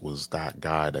was that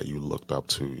guy that you looked up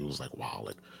to. He was like, wow,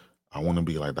 like I want to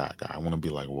be like that guy. I want to be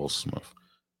like Will Smith.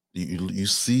 You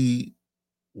see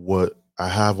what I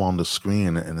have on the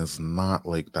screen, and it's not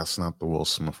like, that's not the Will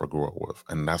Smith I grew up with.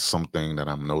 And that's something that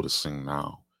I'm noticing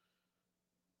now,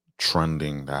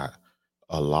 trending, that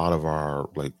a lot of our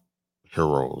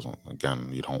heroes, again,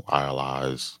 you don't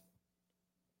idolize,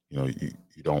 you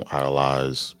don't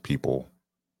idolize people,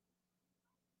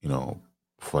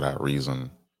 for that reason.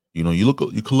 You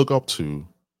could look up to,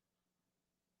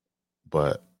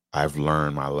 but I've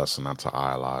learned my lesson not to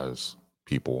idolize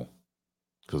people,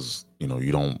 because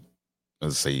you don't,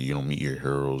 let's say, you don't meet your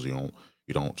heroes, you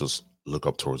don't just look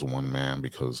up towards one man,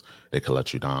 because they could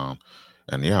let you down.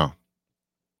 And yeah,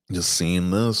 just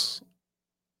seeing this,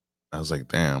 I was like,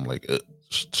 damn, like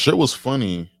shit was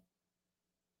funny,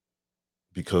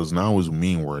 because now it's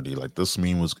meme worthy. Like this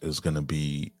meme is gonna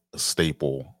be a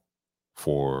staple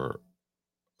for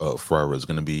forever. It's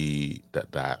gonna be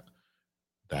that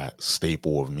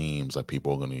staple of memes that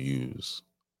people are gonna use.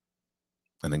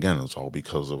 And again, it's all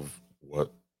because of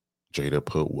what Jada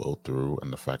put Will through,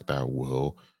 and the fact that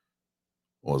Will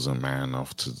wasn't man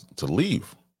enough to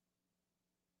leave.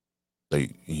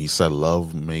 Like he said,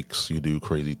 love makes you do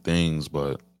crazy things,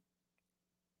 but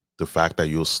the fact that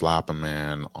you'll slap a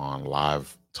man on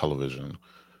live television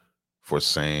for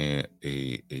saying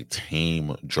a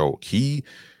tame joke.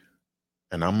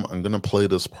 And I'm gonna play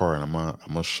this part, and I'm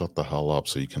gonna shut the hell up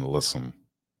so you can listen,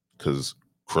 because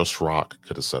Chris Rock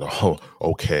could have said, "Oh,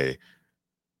 okay,"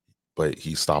 but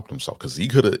he stopped himself because he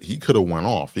could have went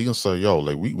off. He can say, "Yo,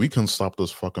 like we can stop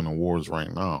this fucking awards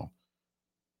right now.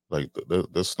 Like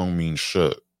this don't mean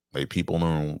shit. Like people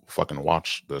don't fucking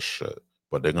watch this shit,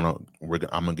 but I'm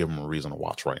gonna give them a reason to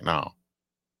watch right now."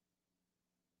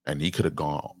 And he could have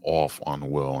gone off on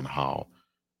Will and how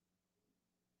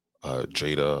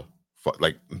Jada,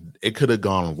 like it could have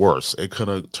gone worse. It could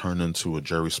have turned into a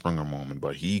Jerry Springer moment,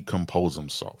 but he composed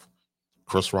himself.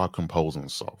 Chris Rock composed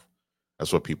himself.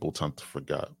 That's what people tend to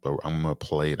forget. But I'm gonna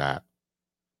play that.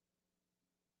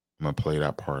 I'm gonna play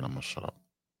that part. I'm gonna shut up.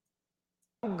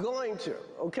 I'm going to,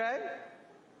 okay?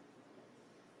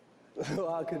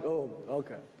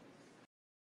 Okay.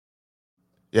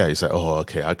 Yeah, he said, "Oh,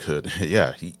 okay, I could."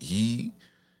 Yeah, he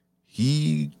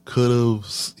could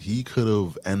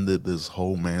have ended this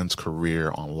whole man's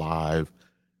career on live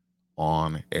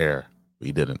on air. But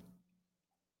he didn't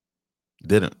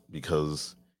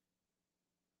because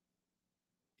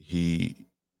he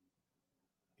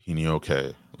he knew,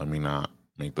 okay, let me not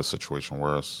make the situation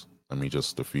worse. Let me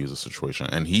just diffuse the situation.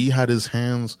 And he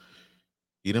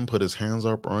didn't put his hands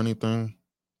up or anything,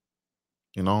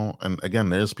 you know. And again,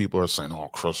 there's people are saying, "Oh,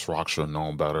 Chris Rock should have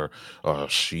known better."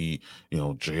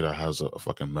 Jada has a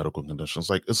fucking medical condition. It's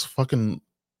like, it's fucking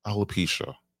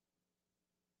alopecia.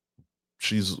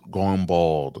 She's going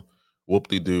bald. Whoop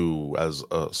de doo. As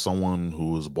someone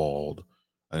who is bald,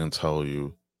 I can tell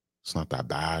you, it's not that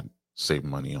bad. Save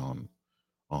money on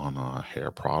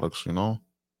hair products, you know.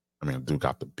 I mean, I do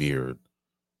got the beard,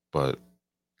 but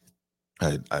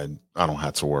I don't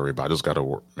have to worry about. I just got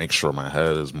to make sure my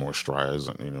head is moisturized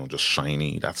and just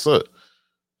shiny. That's it.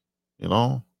 You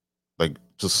know, like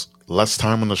just less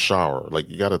time in the shower. Like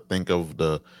you got to think of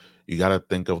the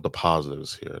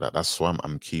positives here. That's why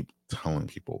I'm keep telling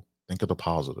people, think of the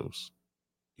positives.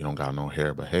 You don't got no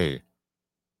hair, but hey,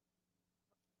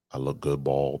 I look good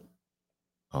bald.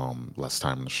 Less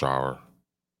time in the shower.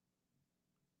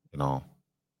 You know,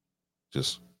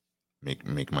 just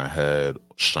make my head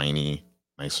shiny,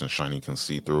 nice and shiny, can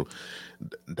see through.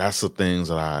 That's the things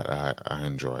that I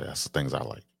enjoy. That's the things I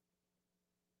like.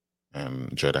 And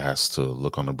Jada has to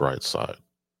look on the bright side.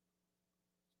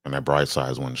 And that bright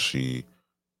side is when she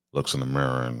looks in the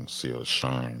mirror and see us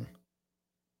shine.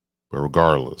 But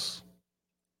regardless,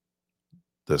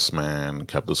 this man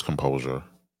kept his composure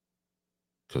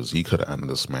because he could have ended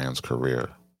this man's career.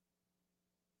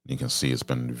 You can see it's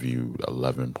been viewed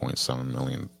 11.7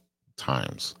 million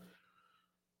times.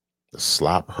 The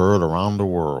slap heard around the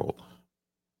world.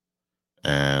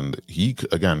 And he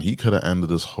could have ended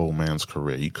this whole man's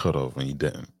career. He could have, and he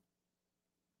didn't.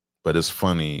 But it's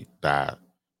funny that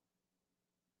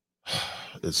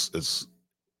it's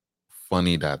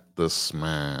funny that this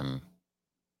man,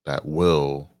 that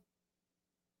Will,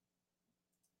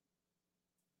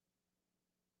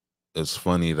 it's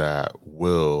funny that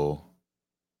Will,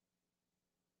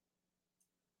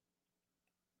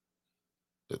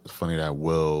 it's funny that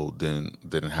Will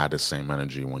didn't have the same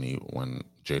energy when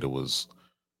Jada was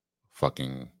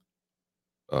fucking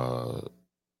uh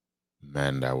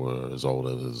men that were as old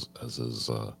as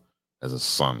his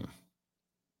son,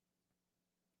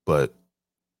 but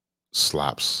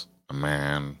slaps a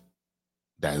man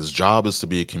that his job is to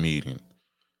be a comedian.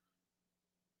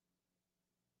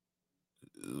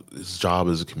 His job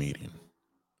is a comedian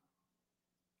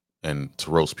and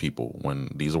to roast people. When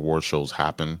these award shows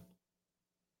happen,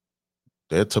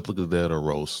 they're typically there to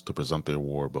roast, to present the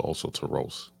award, but also to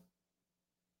roast.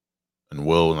 And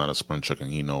Will, not a spring chicken,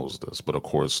 he knows this. But of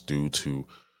course, due to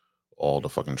all the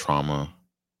fucking trauma,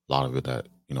 a lot of it that,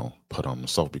 put on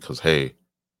himself, because hey,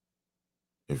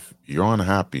 if you're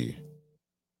unhappy,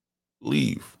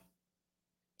 leave.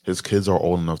 His kids are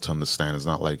old enough to understand. It's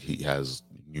not like he has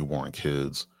newborn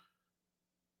kids.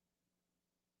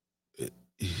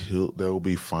 They'll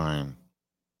be fine.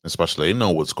 Especially they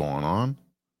know what's going on.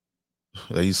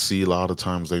 They see a lot of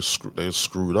times they're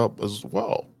screwed up as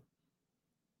well.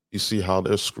 You see how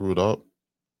they're screwed up,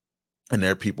 and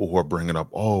there are people who are bringing up,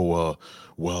 oh,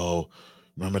 well,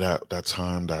 remember that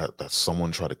time that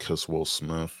someone tried to kiss Will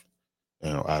Smith,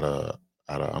 at a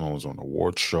I don't know, it was on an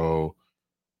award show,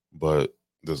 but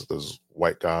this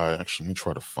white guy. Actually, let me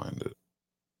try to find it.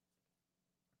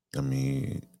 Let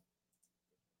me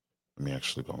let me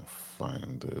actually go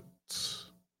find it.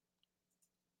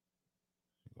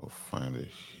 Go find it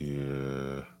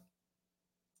here.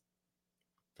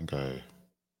 I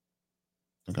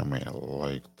think I may have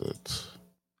liked it.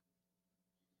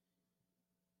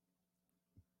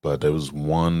 But there was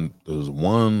one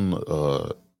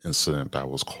incident that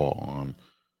was on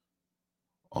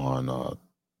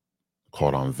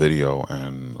caught on video,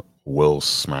 and Will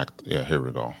smacked. Yeah, here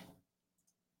we go.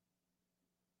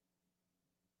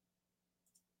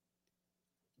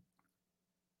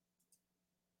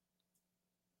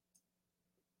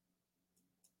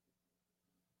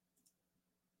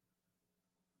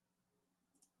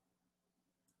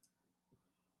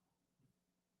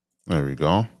 There we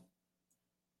go.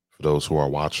 For those who are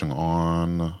watching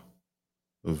on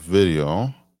the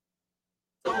video,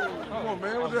 Come on,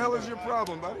 man. What the hell is your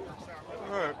problem, buddy?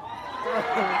 All right.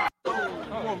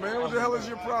 Come on, man. What the hell is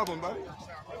your problem, buddy?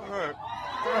 All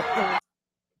right.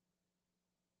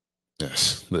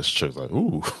 yes, this chick's like,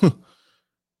 ooh.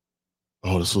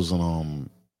 Oh, this was an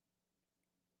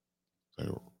like,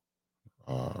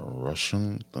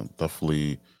 Russian,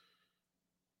 definitely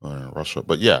Russia.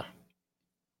 But yeah,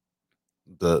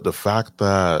 the fact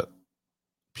that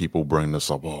people bring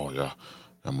this up, oh yeah,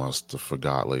 I must have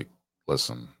forgot. Like,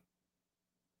 listen,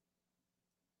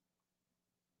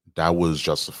 that was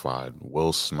justified.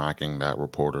 Will smacking that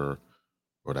reporter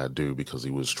or that dude because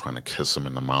he was trying to kiss him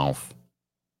in the mouth.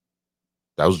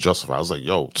 That was justified. I was like,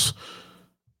 yo,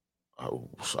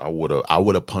 I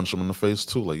would have punched him in the face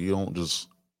too. Like, you don't just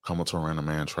come up to a random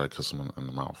man and try to kiss him in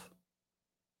the mouth.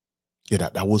 Yeah,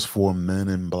 that was for Men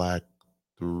in Black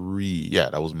 3. Yeah,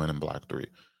 that was Men in Black 3. Yeah,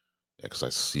 because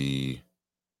I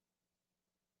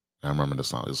remember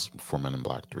this now. It's for Men in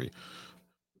Black 3.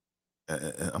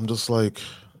 And I'm just like,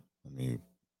 let me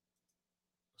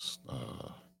uh,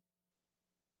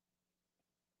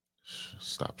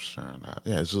 stop sharing that.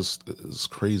 Yeah, it's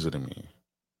crazy to me.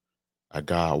 I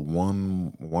got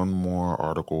one more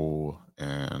article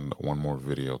and one more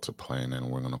video to play, and then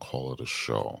we're gonna call it a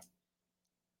show.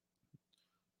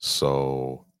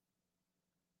 So,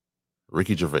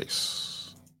 Ricky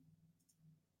Gervais,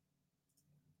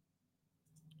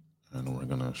 and we're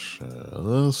gonna share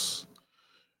this.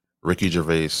 Ricky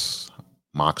Gervais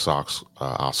mocks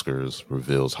Oscars,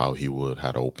 reveals how he would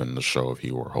had opened the show if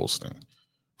he were hosting.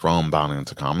 From Bounding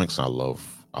into Comics, I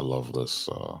love this.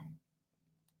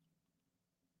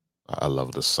 I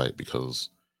love this site because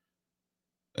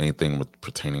anything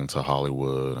pertaining to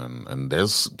Hollywood and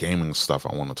there's gaming stuff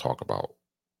I want to talk about,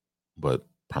 but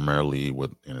primarily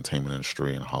with entertainment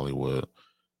industry and Hollywood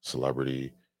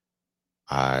celebrity,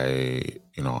 I'm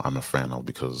a fan of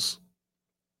because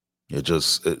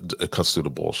it cuts through the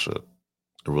bullshit.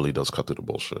 It really does cut through the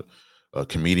bullshit.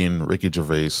 Comedian Ricky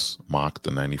Gervais mocked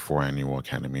the '94 annual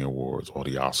Academy Awards or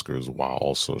the Oscars while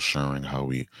also sharing how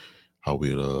we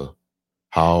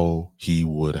how he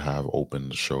would have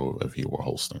opened the show if he were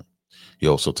hosting. He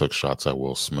also took shots at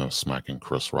Will Smith smacking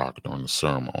Chris Rock during the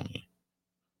ceremony.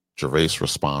 Gervais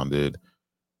responded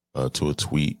to a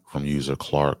tweet from user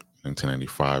Clark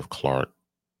 1995 Clark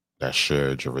that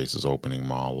shared Gervais's opening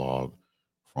monologue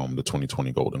from the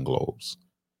 2020 Golden Globes.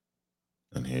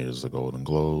 And here's the Golden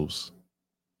Globes.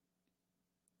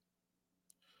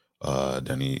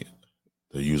 The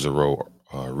user wrote,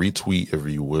 retweet if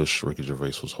you wish Ricky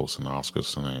Gervais was hosting the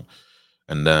Oscars tonight.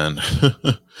 And then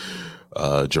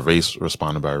Gervais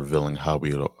responded by revealing how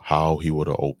he would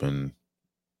have opened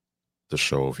the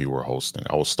show if he were hosting.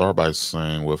 I will start by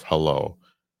saying with hello.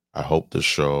 I hope the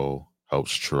show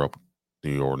helps cheer up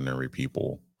the ordinary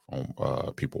people from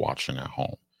people watching at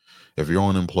home. If you're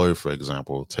unemployed, for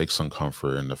example, take some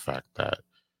comfort in the fact that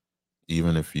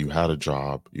even if you had a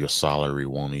job, your salary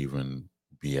won't even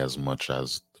be as much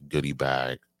as the goodie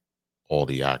bag all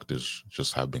the actors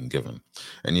just have been given.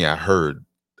 And yeah, I heard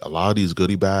a lot of these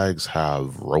goodie bags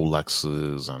have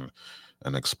Rolexes and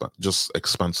just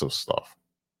expensive stuff.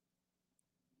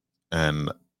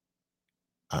 And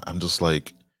I'm just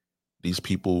like, these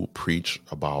people preach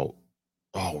about,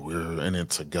 oh, we're in it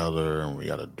together and we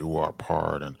got to do our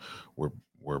part and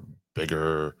we're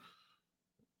bigger,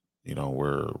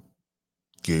 we're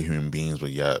good human beings, but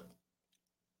yet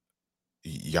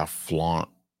y'all flaunt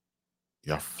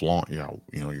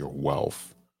your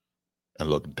wealth and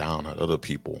look down at other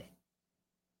people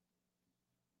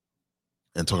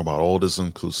and talk about all this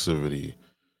inclusivity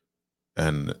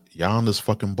and y'all in this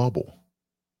fucking bubble.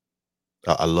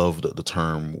 I love the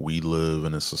term we live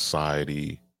in a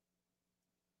society,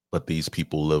 but these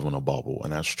people live in a bubble,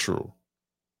 and that's true.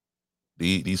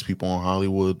 These people in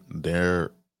Hollywood,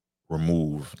 they're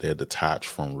removed, they're detached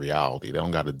from reality. They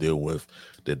don't got to deal with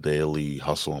the daily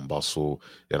hustle and bustle.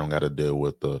 They don't got to deal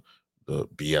with the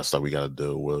BS that we got to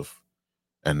deal with.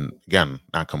 And again,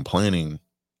 not complaining,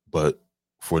 but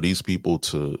for these people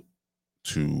to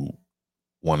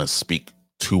want to speak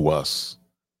to us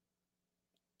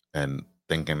and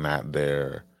thinking that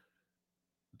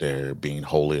they're being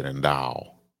holier than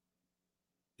thou.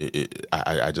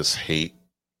 I just hate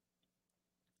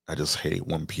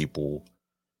when people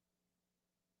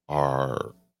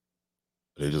are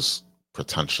they're just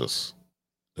pretentious.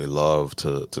 They love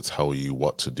to tell you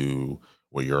what to do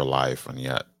with your life, and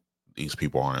yet these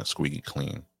people aren't squeaky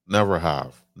clean. Never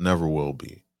have, never will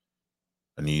be.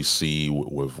 And you see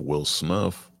with Will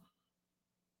Smith,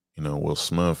 Will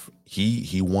Smith,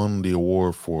 he won the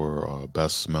award for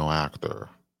best male actor,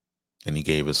 and he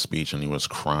gave his speech and he was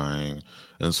crying.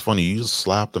 And it's funny, you just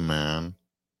slapped a man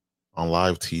on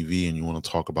live TV, and you want to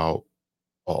talk about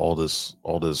all this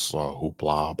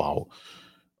hoopla about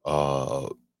uh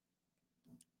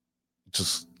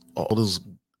just all this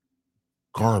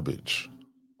garbage,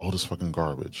 all this fucking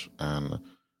garbage. And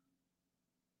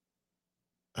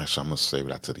actually, I'm gonna save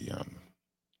that to the end.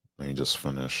 Let me just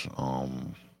finish.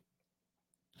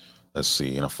 Let's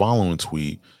see. In a following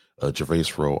tweet,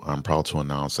 Gervais wrote, "I'm proud to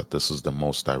announce that this is the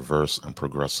most diverse and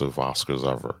progressive Oscars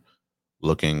ever.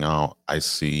 Looking out, I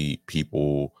see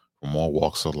people from all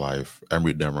walks of life,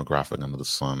 every demographic under the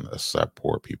sun, except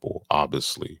poor people.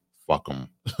 Obviously, fuck them."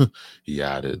 He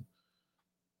added.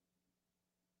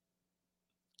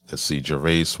 Let's see.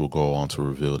 Gervais will go on to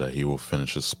reveal that he will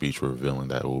finish his speech revealing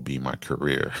that it will be my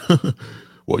career.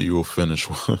 What you will finish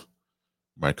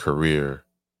my career.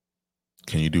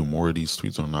 Can you do more of these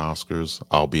tweets on the Oscars?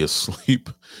 I'll be asleep.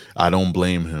 I don't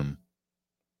blame him.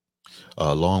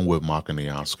 Along with mocking the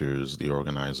Oscars, the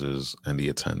organizers, and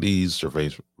the attendees,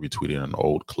 Gervais retweeted an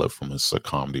old clip from his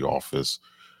sitcom The Office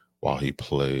where he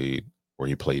played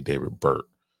David Burt.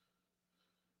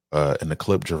 In the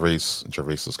clip,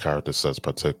 Gervais's character says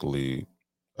particularly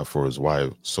for his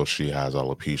wife, so she has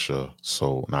alopecia,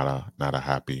 so not a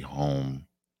happy home,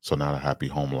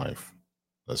 life.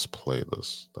 Let's play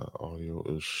this. The audio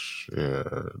is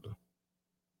shared.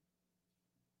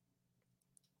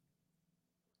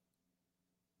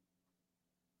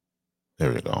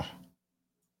 There we go.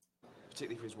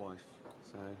 Particularly for his wife.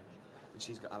 So, and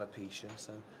she's got alopecia,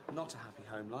 so not a happy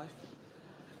home life.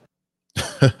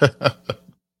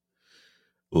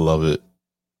 Love it.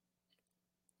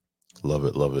 Love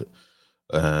it, love it.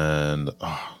 And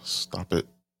stop it.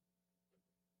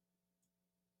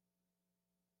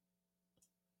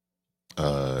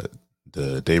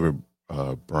 The David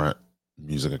Brent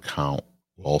music account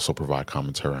will also provide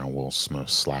commentary on Will Smith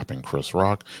slapping Chris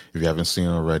Rock. If you haven't seen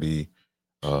it already,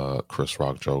 Chris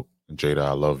Rock joke, "Jada,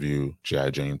 I love you. G.I.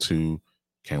 Jane 2.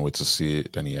 Can't wait to see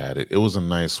it." Then he added, "It was a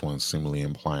nice one," seemingly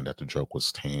implying that the joke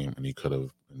was tame and he could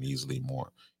have been easily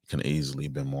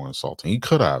been more insulting. He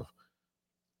could have.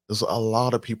 There's a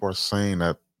lot of people are saying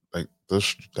that like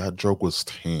that joke was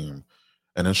tame.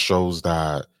 And it shows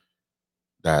that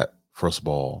first of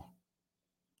all,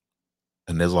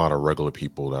 and there's a lot of regular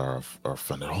people that are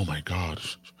offended. Oh my God,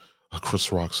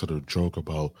 Chris Rock said a joke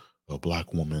about a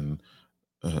black woman,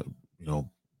 uh,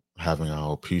 having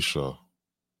alopecia.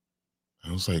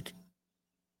 And I was like,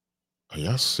 are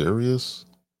y'all serious?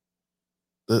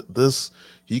 This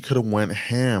he could have went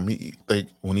ham. He like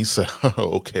when he said,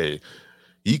 okay,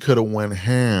 he could have went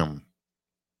ham.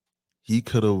 We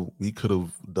could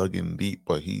have dug in deep,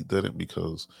 but he didn't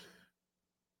because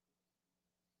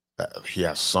he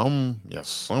has some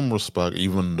respect,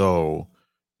 even though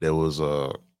there was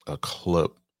a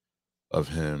clip of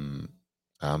him.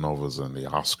 I don't know if it was in the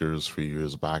Oscars a few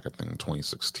years back. I think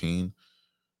 2016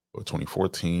 or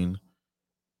 2014,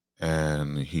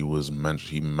 and he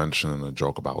mentioned a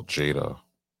joke about Jada,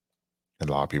 and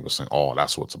a lot of people saying, "Oh,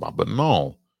 that's what it's about." But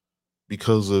no,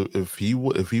 because if he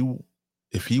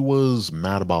was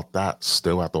mad about that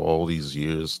still after all these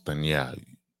years, then yeah,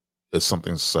 it's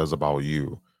something says about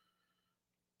you.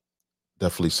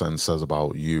 Definitely something says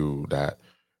about you that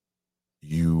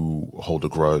you hold a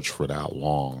grudge for that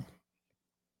long.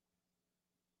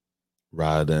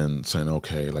 Rather than saying,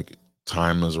 okay, like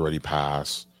time has already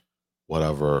passed,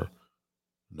 whatever,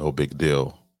 no big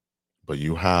deal. But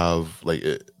you have like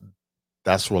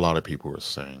that's what a lot of people are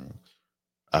saying.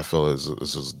 I feel it's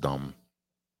just dumb.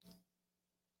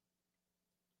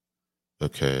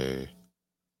 Okay.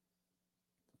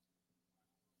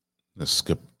 Let's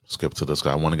skip to this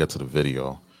guy. I want to get to the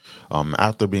video.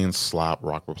 After being slapped,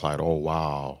 Rock replied, "Oh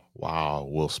wow,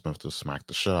 Will Smith just smacked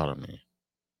the shit out of me."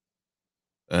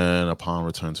 And upon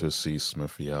return to his seat,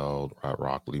 Smith yelled at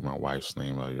Rock, "Leave my wife's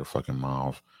name out of your fucking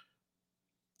mouth."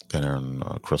 And then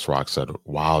Chris Rock said,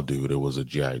 "Wow, dude, it was a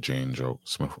G.I. Jane joke."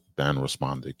 Smith then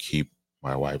responded, "Keep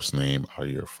my wife's name out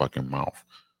of your fucking mouth."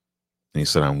 And he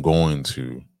said, "I'm going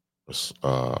to."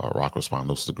 Rock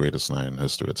responded, "This is the greatest night in the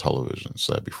history of television,"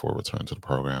 said before returning to the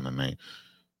program. And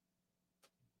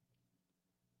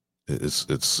It's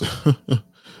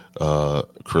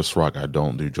Chris Rock. I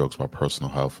don't do jokes about personal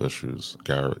health issues.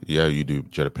 Garrett, yeah, you do.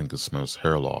 Jada Pinkett Smith's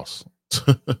hair loss.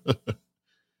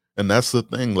 And that's the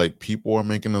thing. Like, people are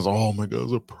making this. Oh my god,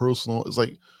 it's a personal. It's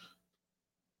like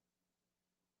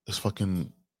it's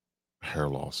fucking hair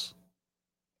loss.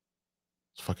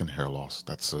 It's fucking hair loss.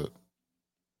 That's it.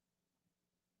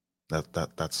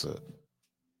 That's it.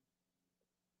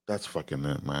 That's fucking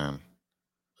it, man.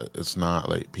 It's not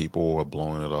like people are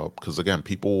blowing it up because again,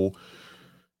 people.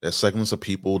 There's segments of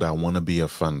people that want to be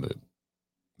offended.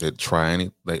 They try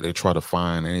to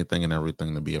find anything and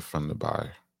everything to be offended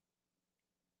by,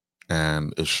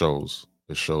 and it shows.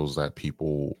 It shows that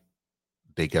people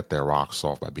they get their rocks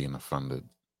off by being offended.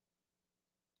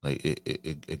 Like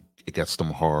it gets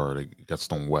them hard. It gets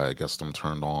them wet. It gets them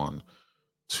turned on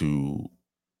to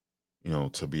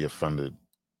to be offended.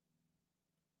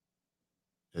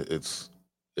 It,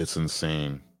 it's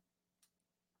insane.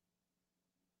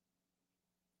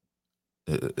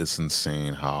 It's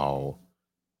insane how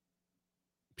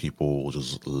people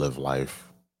just live life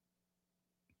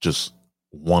just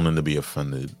wanting to be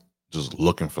offended, just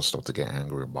looking for stuff to get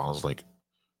angry about. It's like,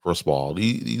 first of all,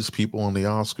 these people on the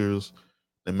Oscars,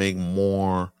 they make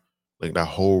more, like that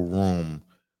whole room,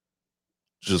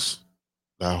 just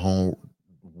that whole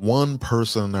one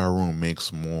person in that room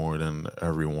makes more than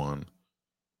everyone,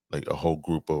 like a whole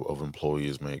group of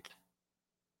employees make.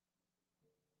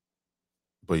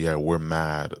 But yeah, we're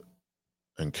mad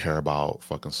and care about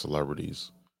fucking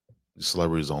celebrities. These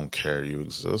celebrities don't care you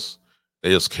exist. They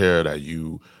just care that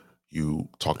you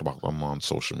talked about them on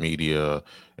social media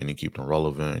and you keep them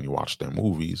relevant and you watch their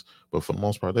movies. But for the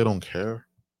most part, they don't care.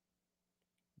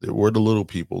 We're the little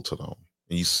people to them.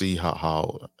 And you see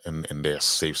how in their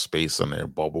safe space in their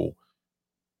bubble,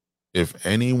 if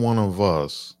any one of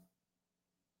us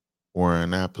were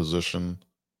in that position,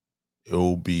 it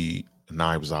will be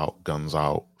knives out, guns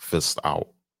out, fists out.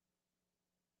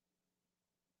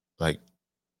 Like,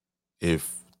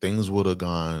 if things would have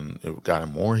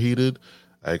gotten more heated,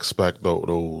 I expect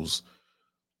those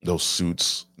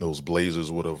suits, those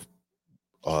blazers would have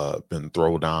been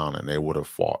thrown down and they would have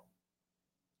fought.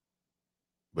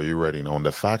 But you already know, and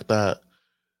the fact that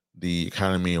the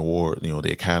Academy Award,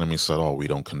 the Academy said, "Oh, we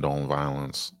don't condone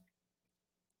violence,"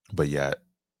 but yet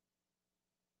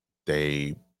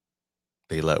they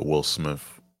let Will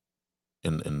Smith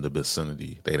in the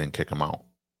vicinity. They didn't kick him out,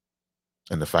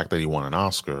 and the fact that he won an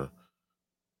Oscar.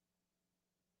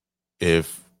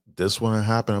 If this wouldn't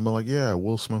happen, I'd be like, yeah,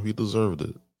 Will Smith, he deserved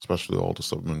it, especially all the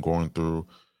stuff we've been going through.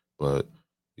 But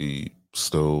he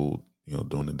still,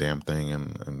 doing the damn thing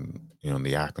and in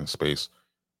the acting space.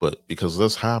 But because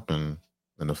this happened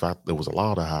and the fact that it was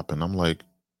allowed to happen, I'm like,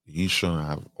 he shouldn't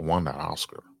have won that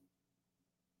Oscar,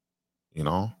 you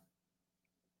know?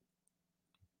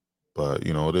 But,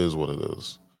 it is what it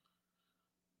is.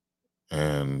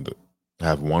 And I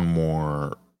have one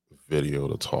more video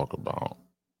to talk about.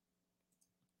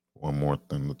 One more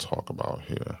thing to talk about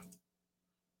here.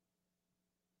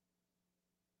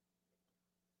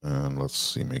 And let's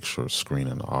see, make sure screen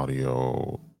and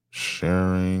audio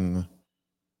sharing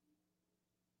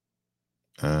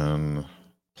and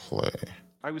play.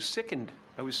 I was sickened.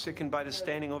 I was sickened by the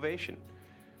standing ovation.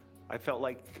 I felt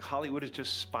like Hollywood is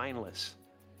just spineless,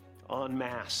 en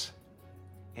masse.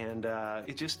 And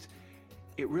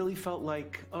it really felt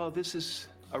like, oh, this is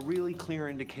a really clear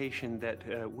indication that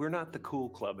we're not the cool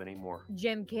club anymore.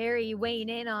 Jim Carrey weighing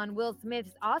in on Will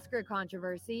Smith's Oscar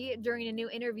controversy during a new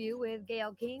interview with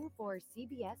Gayle King for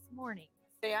CBS Mornings.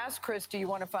 They asked Chris, do you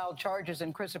want to file charges?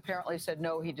 And Chris apparently said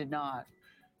no, he did not.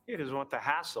 He doesn't want the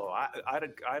hassle.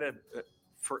 I'd have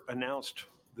announced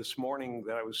this morning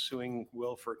that I was suing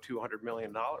Will for $200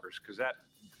 million because that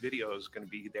video is going to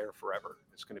be there forever.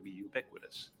 It's going to be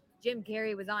ubiquitous. Jim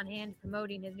Carrey was on hand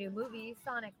promoting his new movie,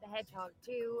 Sonic the Hedgehog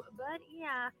 2, but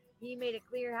yeah, he made it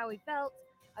clear how he felt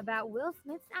about Will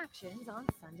Smith's actions on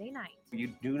Sunday night.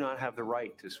 You do not have the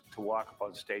right to walk up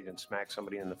on stage and smack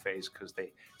somebody in the face because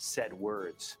they said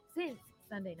words. Since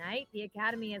Sunday night, the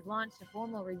Academy has launched a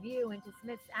formal review into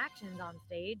Smith's actions on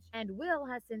stage, and Will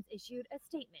has since issued a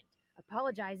statement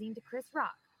apologizing to Chris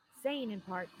Rock, saying in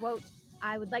part, quote,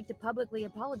 "I would like to publicly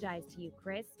apologize to you,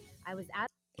 Chris. I was at..."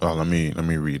 Let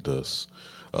me read this.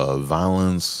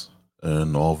 Violence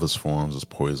in all of its forms is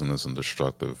poisonous and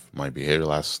destructive. My behavior at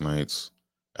last night's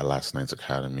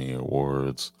Academy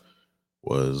Awards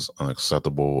was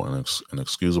unacceptable and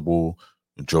inexcusable.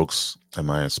 Jokes at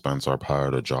my expense are part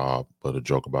of the job, but a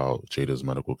joke about Jada's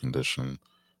medical condition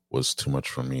was too much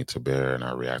for me to bear, and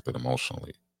I reacted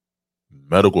emotionally.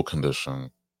 Medical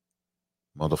condition,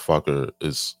 motherfucker,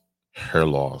 is hair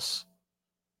loss.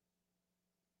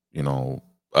 you know,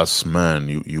 us men,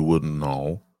 you would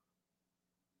know.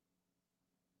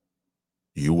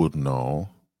 You would know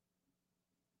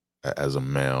as a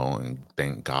male, and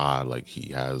thank God, like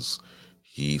he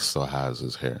still has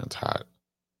his hair intact.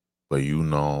 But you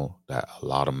know that a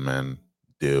lot of men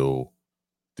deal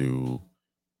through,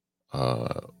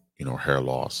 uh, hair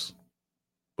loss.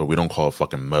 But we don't call it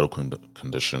fucking medical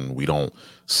condition. We don't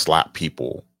slap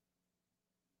people,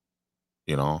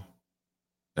 you know.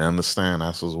 I understand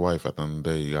that's his wife. At the end of the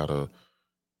day, you gotta,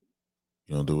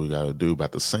 do what you gotta do. But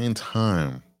at the same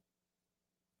time,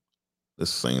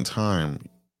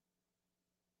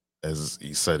 as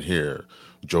he said here,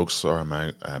 jokes are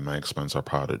at my expense are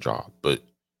part of the job. But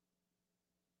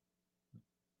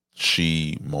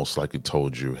she most likely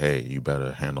told you, "Hey, you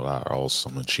better handle that, or else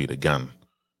I'm gonna cheat again."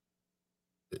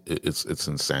 It's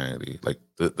insanity. Like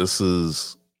this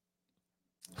is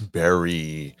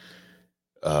very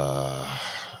uh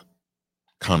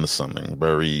condescending.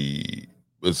 Very.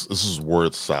 This is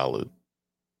word salad.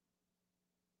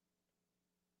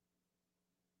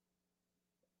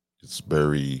 It's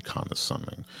very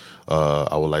condescending.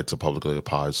 I would like to publicly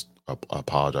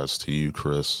apologize to you,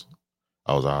 Chris.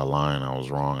 I was out of line. I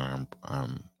was wrong. I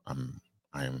am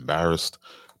embarrassed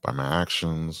by my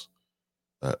actions.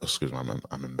 Excuse me.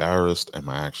 I'm embarrassed, and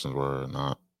my actions were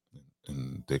not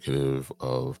indicative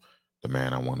of the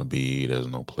man I want to be. There's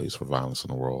no place for violence in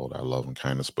the world. I love and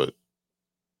kindness, but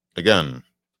again,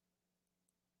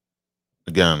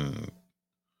 again,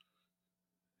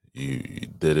 you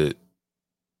did it,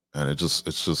 and it's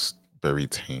just very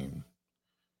tame.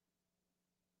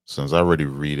 Since I already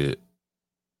read it,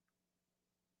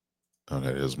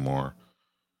 okay, there's more.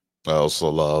 I also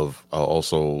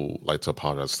like to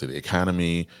apologize to the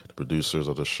Academy, the producers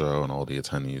of the show, and all the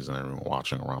attendees and everyone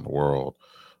watching around the world.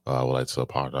 I would like to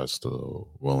apologize to the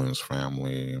Williams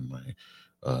family and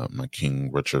my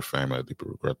King Richard family. I deeply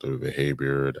regret their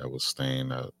behavior that was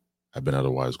stained. I've been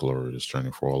otherwise glorious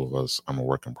journey for all of us. I'm a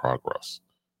work in progress.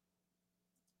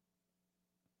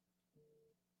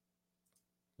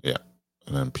 Yeah,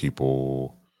 and then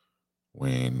people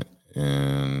weighing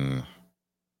in.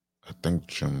 I think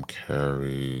Jim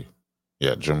Carrey.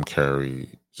 Yeah, Jim Carrey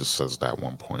just says that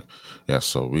one point. Yeah,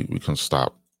 so we can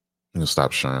stop. We can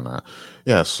stop sharing that.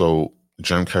 Yeah, so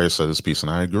Jim Carrey said this piece, and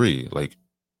I agree. Like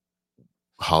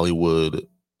Hollywood,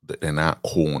 they're not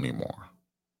cool anymore,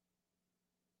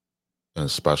 and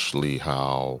especially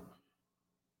how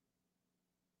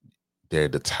they're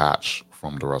detached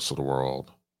from the rest of the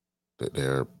world. That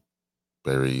they're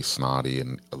very snotty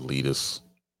and elitist,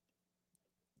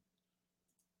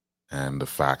 and the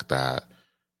fact that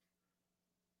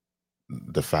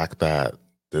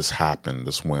this happened,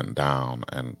 this went down,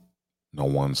 and no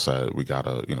one said we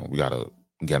gotta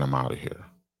get him out of here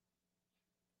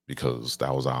because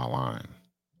that was our line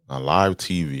on live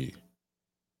TV,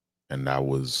 and that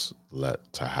was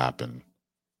let to happen.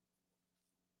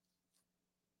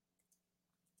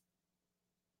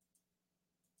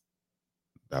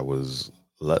 That was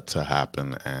let to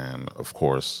happen, and of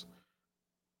course,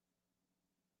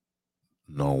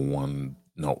 no,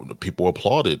 the people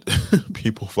applauded.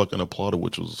 People fucking applauded,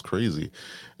 which was crazy.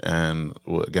 And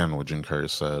again, what Jim Carrey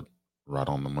said, right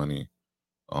on the money.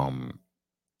 Um,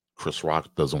 Chris Rock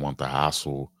doesn't want the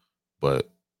hassle, but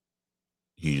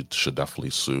he should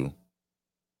definitely sue.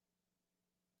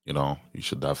 He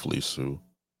should definitely sue.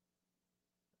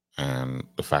 And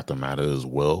the fact of the matter is,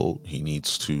 Will, he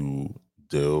needs to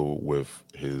deal with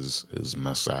his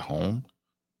mess at home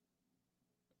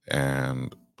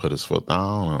and put his foot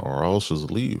down, or else just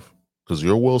leave. Because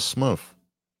you're Will Smith.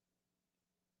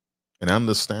 And I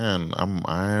understand.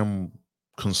 I am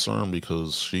concerned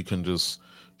because she can just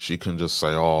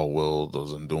say, "Oh, Will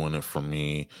doesn't doing it for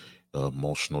me."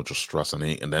 Emotional distress, and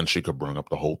then she could bring up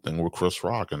the whole thing with Chris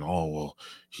Rock, and oh well,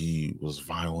 he was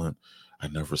violent. I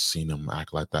never seen him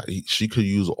act like that. She could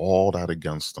use all that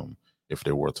against him if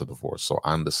they were to divorce. So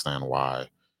I understand why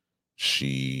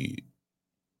she.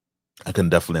 I can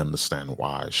definitely understand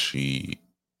why he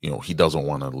doesn't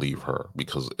want to leave her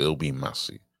because it'll be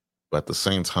messy. But at the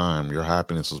same time, your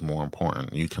happiness is more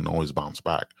important. You can always bounce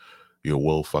back. You're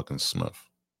Will fucking Smith.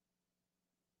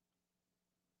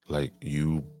 Like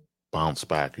you bounce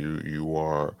back. You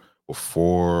are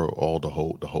before all the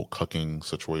whole cucking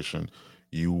situation.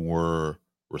 You were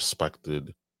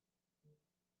respected,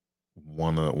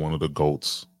 one of the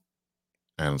goats,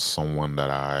 and someone that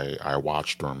I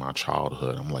watched during my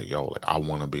childhood. I'm like, yo, like I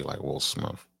want to be like Will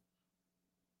Smith.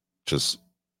 Just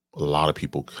a lot of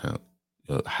people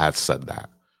had said that.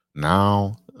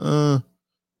 Now, you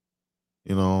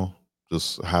know,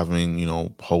 just having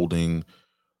holding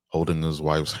his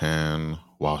wife's hand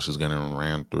while she's getting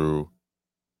ran through,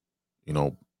 you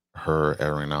know, her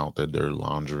airing out their dirty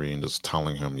laundry and just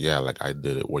telling him, yeah, like I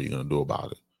did it. What are you gonna do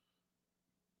about it?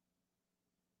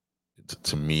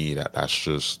 To me, that's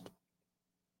just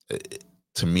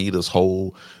to me this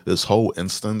whole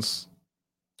instance,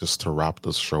 just to wrap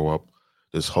this show up,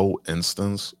 this whole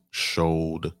instance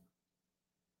showed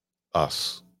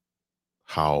us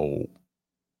how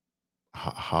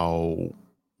how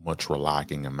much we're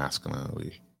lacking in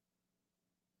masculinity,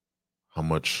 how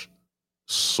much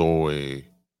soy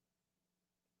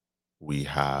we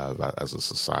have as a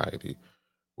society.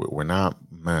 We're not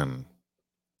men,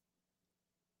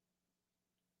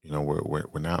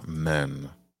 we're not men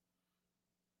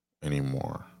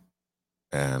anymore.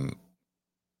 And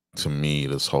to me,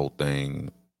 this whole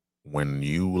thing, when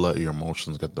you let your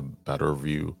emotions get the better of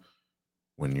you,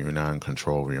 when you're not in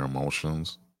control of your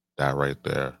emotions, that right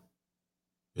there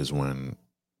is when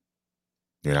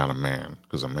you're not a man.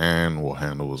 Because a man will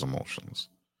handle his emotions.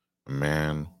 A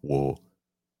man will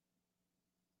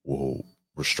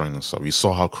restrain himself. You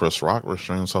saw how Chris Rock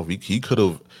restrained himself. He could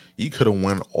have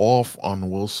went off on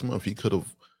Will Smith. He could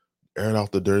have aired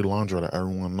out the dirty laundry that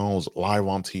everyone knows live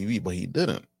on TV, but he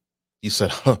didn't. He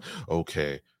said, huh,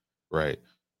 "Okay, right."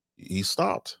 He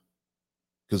stopped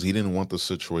because he didn't want the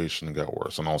situation to get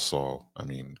worse. And also, I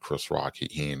mean, Chris Rock,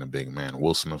 he ain't a big man.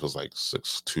 Will Smith is like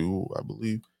 6'2", I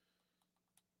believe,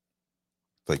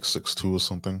 like 6'2" or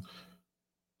something.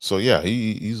 So yeah,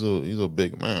 he's a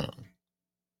big man,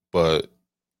 but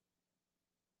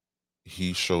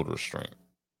he showed restraint.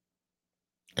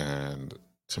 And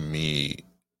to me,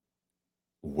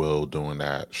 Will doing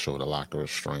that showed a lack of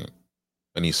restraint.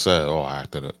 And he said, "Oh, I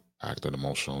acted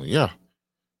emotionally." Yeah,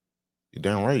 you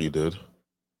damn right you did.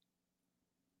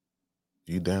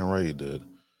 You damn right you did.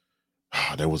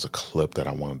 There was a clip that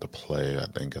I wanted to play. I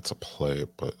didn't get to play it,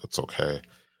 but it's okay.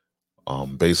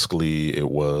 Basically, it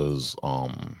was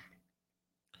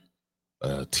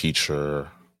a teacher.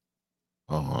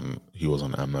 He was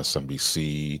on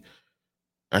MSNBC.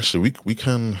 Actually, we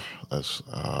can let's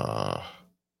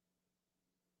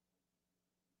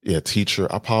yeah, teacher.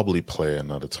 I'll probably play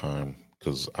another time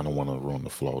because I don't want to ruin the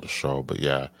flow of the show. But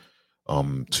yeah,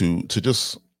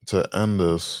 to end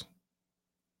this,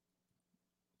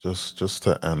 just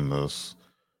to end this,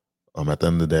 at the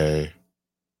end of the day,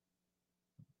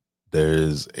 there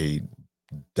is a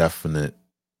definite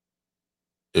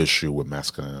issue with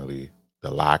masculinity,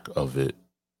 the lack of it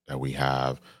that we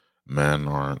have. Men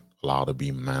aren't allowed to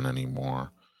be men anymore.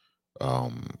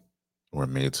 Um, we're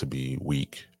made to be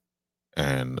weak,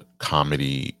 and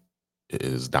comedy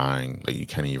is dying. Like you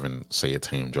can't even say a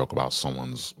tame joke about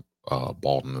someone's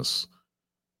baldness,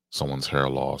 someone's hair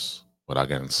loss without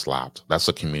getting slapped. That's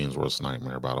a comedian's worst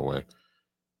nightmare, by the way.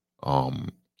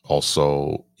 Um,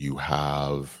 Also, you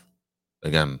have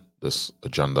again this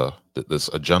agenda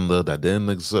that didn't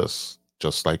exist,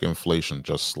 just like inflation,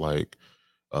 just like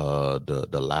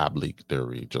the lab leak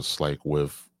theory, just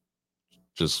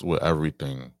with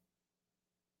everything.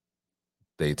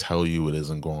 They tell you it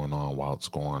isn't going on while it's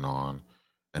going on,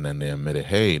 and then they admit it.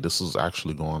 Hey, this is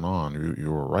actually going on.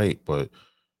 You were right, but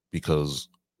because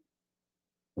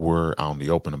we're out in the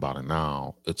open about it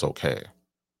now, it's okay.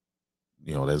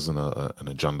 There's an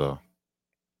agenda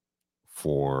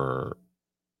for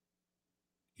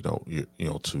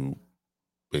to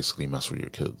basically mess with your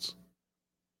kids,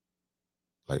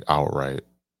 like outright.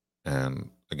 And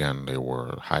again, they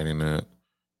were hiding it.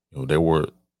 They were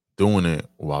doing it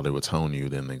while they were telling you it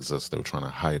didn't exist. They were trying to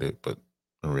hide it, but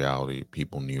in reality,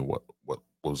 people knew what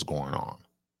was going on.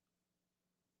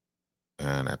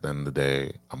 And at the end of the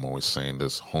day, I'm always saying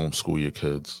this: homeschool your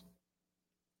kids,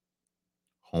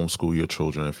 homeschool your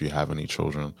children. If you have any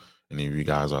children, any of you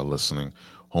guys are listening,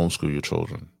 homeschool your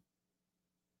children.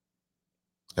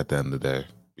 At the end of the day,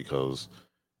 because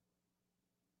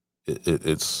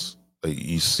it's like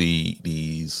you see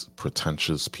these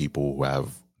pretentious people who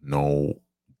have no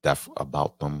depth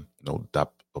about them, no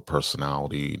depth of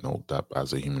personality, no depth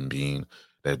as a human being.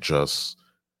 They're just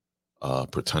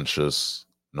pretentious,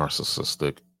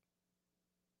 narcissistic,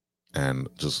 and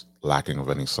just lacking of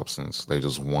any substance. They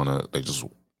just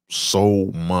so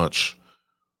much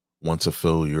want to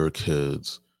fill your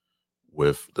kids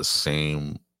with the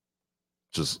same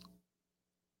just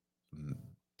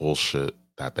bullshit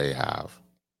that they have,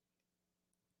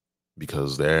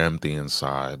 because they're empty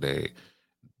inside.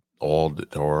 All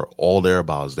they're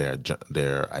about is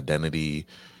their identity,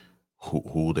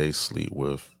 who they sleep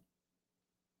with,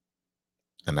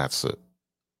 and that's it.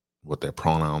 What their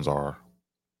pronouns are.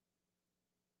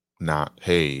 Not,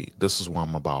 hey, this is what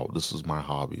I'm about. This is my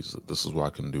hobbies. This is what I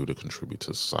can do to contribute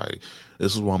to society.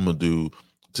 This is what I'm gonna do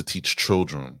to teach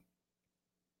children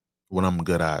what I'm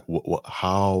good at.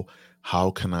 How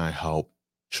can I help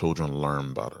children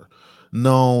learn better?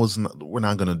 No, it's not, we're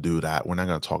not going to do that. We're not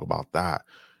going to talk about that.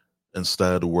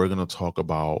 Instead, we're going to talk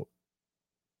about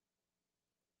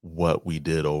what we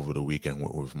did over the weekend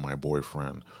with my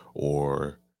boyfriend,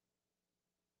 or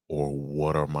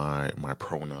what are my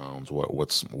pronouns,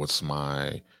 what's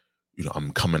my,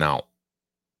 I'm coming out.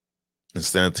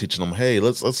 Instead of teaching them, hey,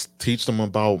 let's teach them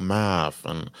about math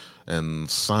and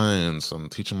science,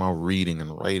 and teach them about reading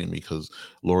and writing, because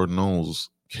Lord knows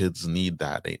kids need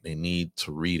that. They need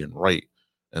to read and write,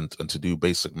 and to do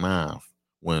basic math.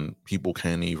 When people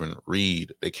can't even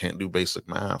read, they can't do basic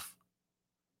math.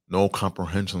 No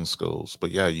comprehension skills.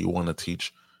 But yeah, you want to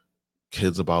teach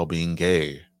kids about being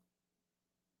gay.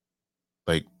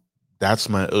 Like, that's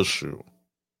my issue.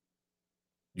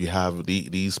 You have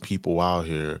these people out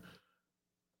here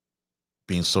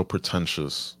being so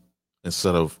pretentious,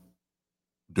 instead of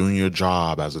doing your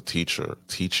job as a teacher,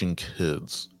 teaching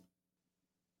kids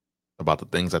about the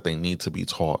things that they need to be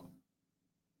taught.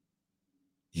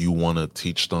 You want to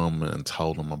teach them and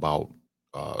tell them about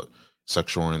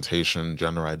sexual orientation,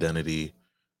 gender identity.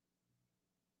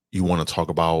 You want to talk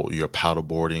about your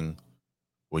paddleboarding,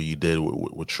 what you did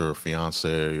with your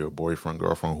fiance, or your boyfriend,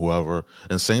 girlfriend, whoever.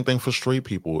 And same thing for straight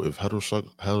people. If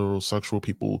heterosexual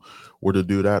people were to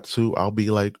do that too, I'll be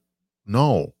like,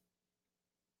 no,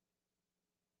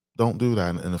 don't do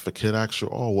that. And if a kid asks you,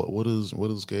 oh, what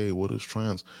is gay? What is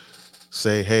trans?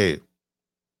 Say, hey,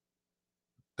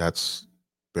 that's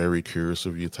very curious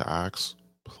of you to ask.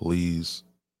 Please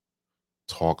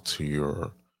talk to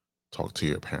your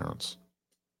parents.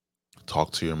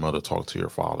 Talk to your mother, talk to your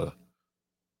father.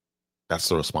 That's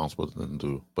the responsible thing to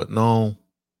do. But no,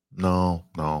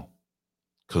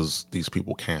 because these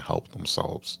people can't help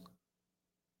themselves.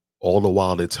 All the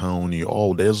while they're telling you,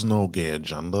 oh, there's no gay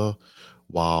agenda,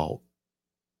 while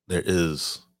there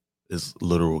is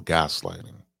literal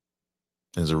gaslighting.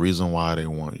 There's a reason why they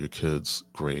want your kids'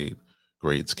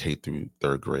 grades K through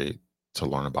third grade to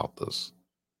learn about this.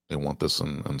 They want this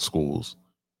in schools.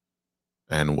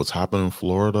 And what's happened in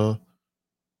Florida,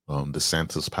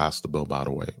 DeSantis passed the bill, by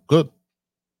the way. Good.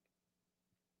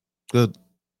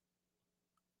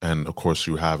 And of course,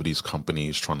 you have these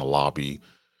companies trying to lobby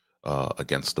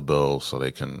against the bill so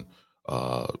they can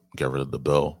get rid of the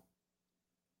bill.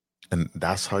 And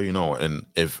that's how you know. And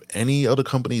if any other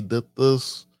company did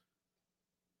this,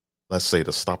 let's say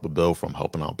to stop a bill from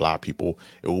helping out Black people,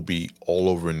 it will be all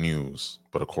over news.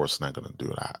 But of course, they're not going to do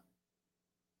that.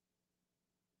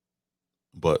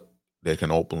 But they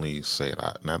can openly say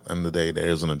that. And at the end of the day, there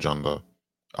is an agenda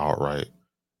outright.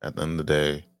 At the end of the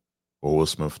day, what Will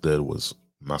Smith did was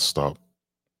messed up.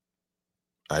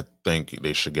 I think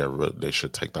they should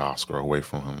take the Oscar away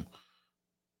from him.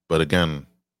 But again,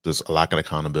 there's a lack of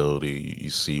accountability. You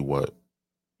see what,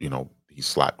 he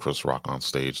slapped Chris Rock on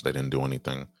stage. They didn't do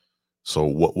anything. So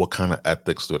what kind of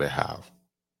ethics do they have?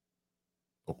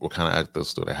 What kind of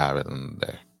ethics do they have at the end of the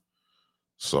day?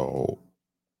 So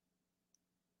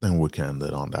then we can end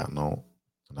it on that note.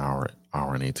 An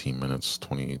hour and 18 minutes,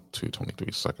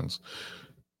 23 seconds.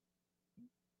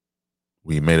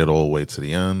 We made it all the way to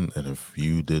the end. And if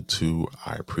you did too,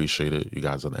 I appreciate it. You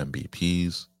guys are the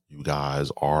MVPs. You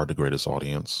guys are the greatest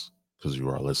audience because you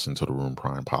are listening to the Room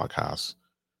Prime podcast.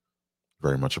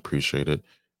 Very much appreciated.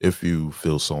 If you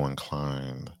feel so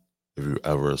inclined, if you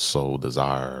ever so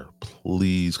desire,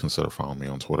 please consider following me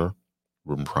on Twitter,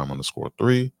 Room Prime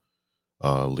 _3.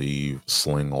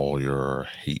 Sling all your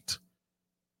hate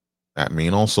at me,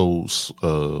 and also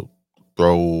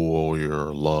throw all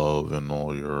your love and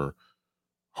all your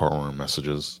heartwarming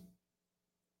messages.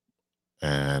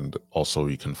 And also,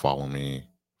 you can follow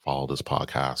this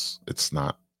podcast. It's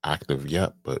not active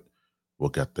yet, but we'll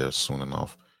get there soon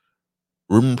enough.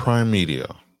 Room Prime Media,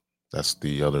 that's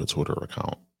the other Twitter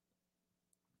account.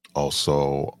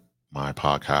 Also, my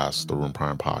podcast, the Room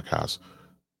Prime podcast,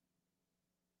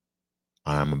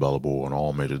 I am available on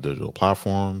all major digital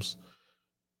platforms: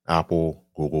 Apple,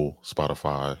 Google,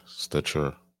 Spotify,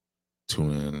 Stitcher,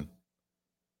 TuneIn,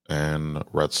 and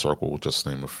Red Circle, just to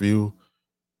name a few.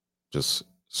 Just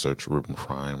search Room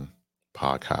Prime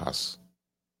podcast,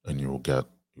 and you'll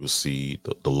see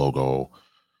the logo,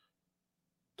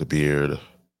 the beard,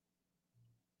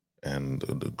 and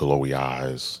the glowy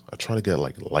eyes. I try to get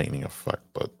like lightning effect,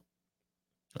 but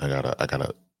I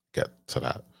gotta get to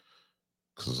that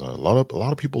because a lot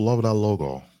of people love that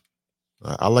logo.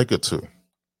 I like it too.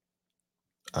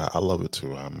 I love it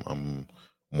too. I'm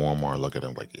more and more looking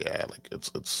at it like, yeah, like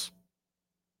it's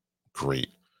great.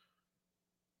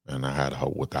 And I had her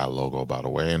with that logo, by the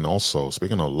way. And also,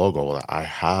 speaking of logo, I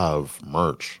have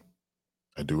merch.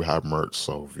 I do have merch.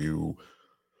 So if you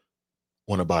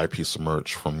want to buy a piece of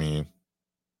merch from me,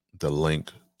 the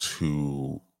link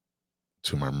to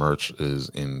my merch is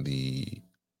in the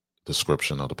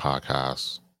description of the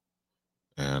podcast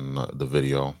and the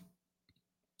video.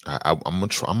 I'm gonna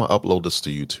upload this to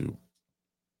YouTube.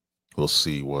 We'll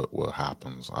see what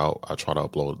happens. I'll try to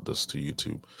upload this to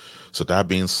YouTube. So that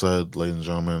being said, ladies and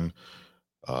gentlemen,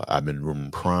 I've been Ruben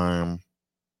Prime.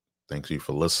 Thank you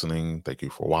for listening. Thank you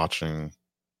for watching.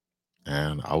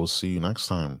 And I will see you next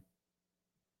time.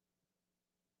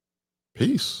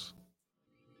 Peace.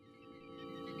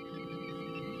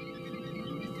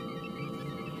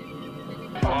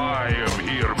 I am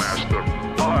here, Master.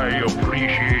 I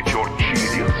appreciate your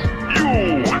genius.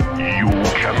 You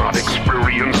cannot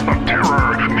experience the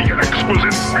terror, the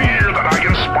exquisite fear that I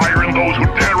inspire in those who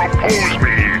dare oppose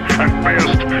me. At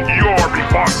best, your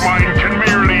befogged mind can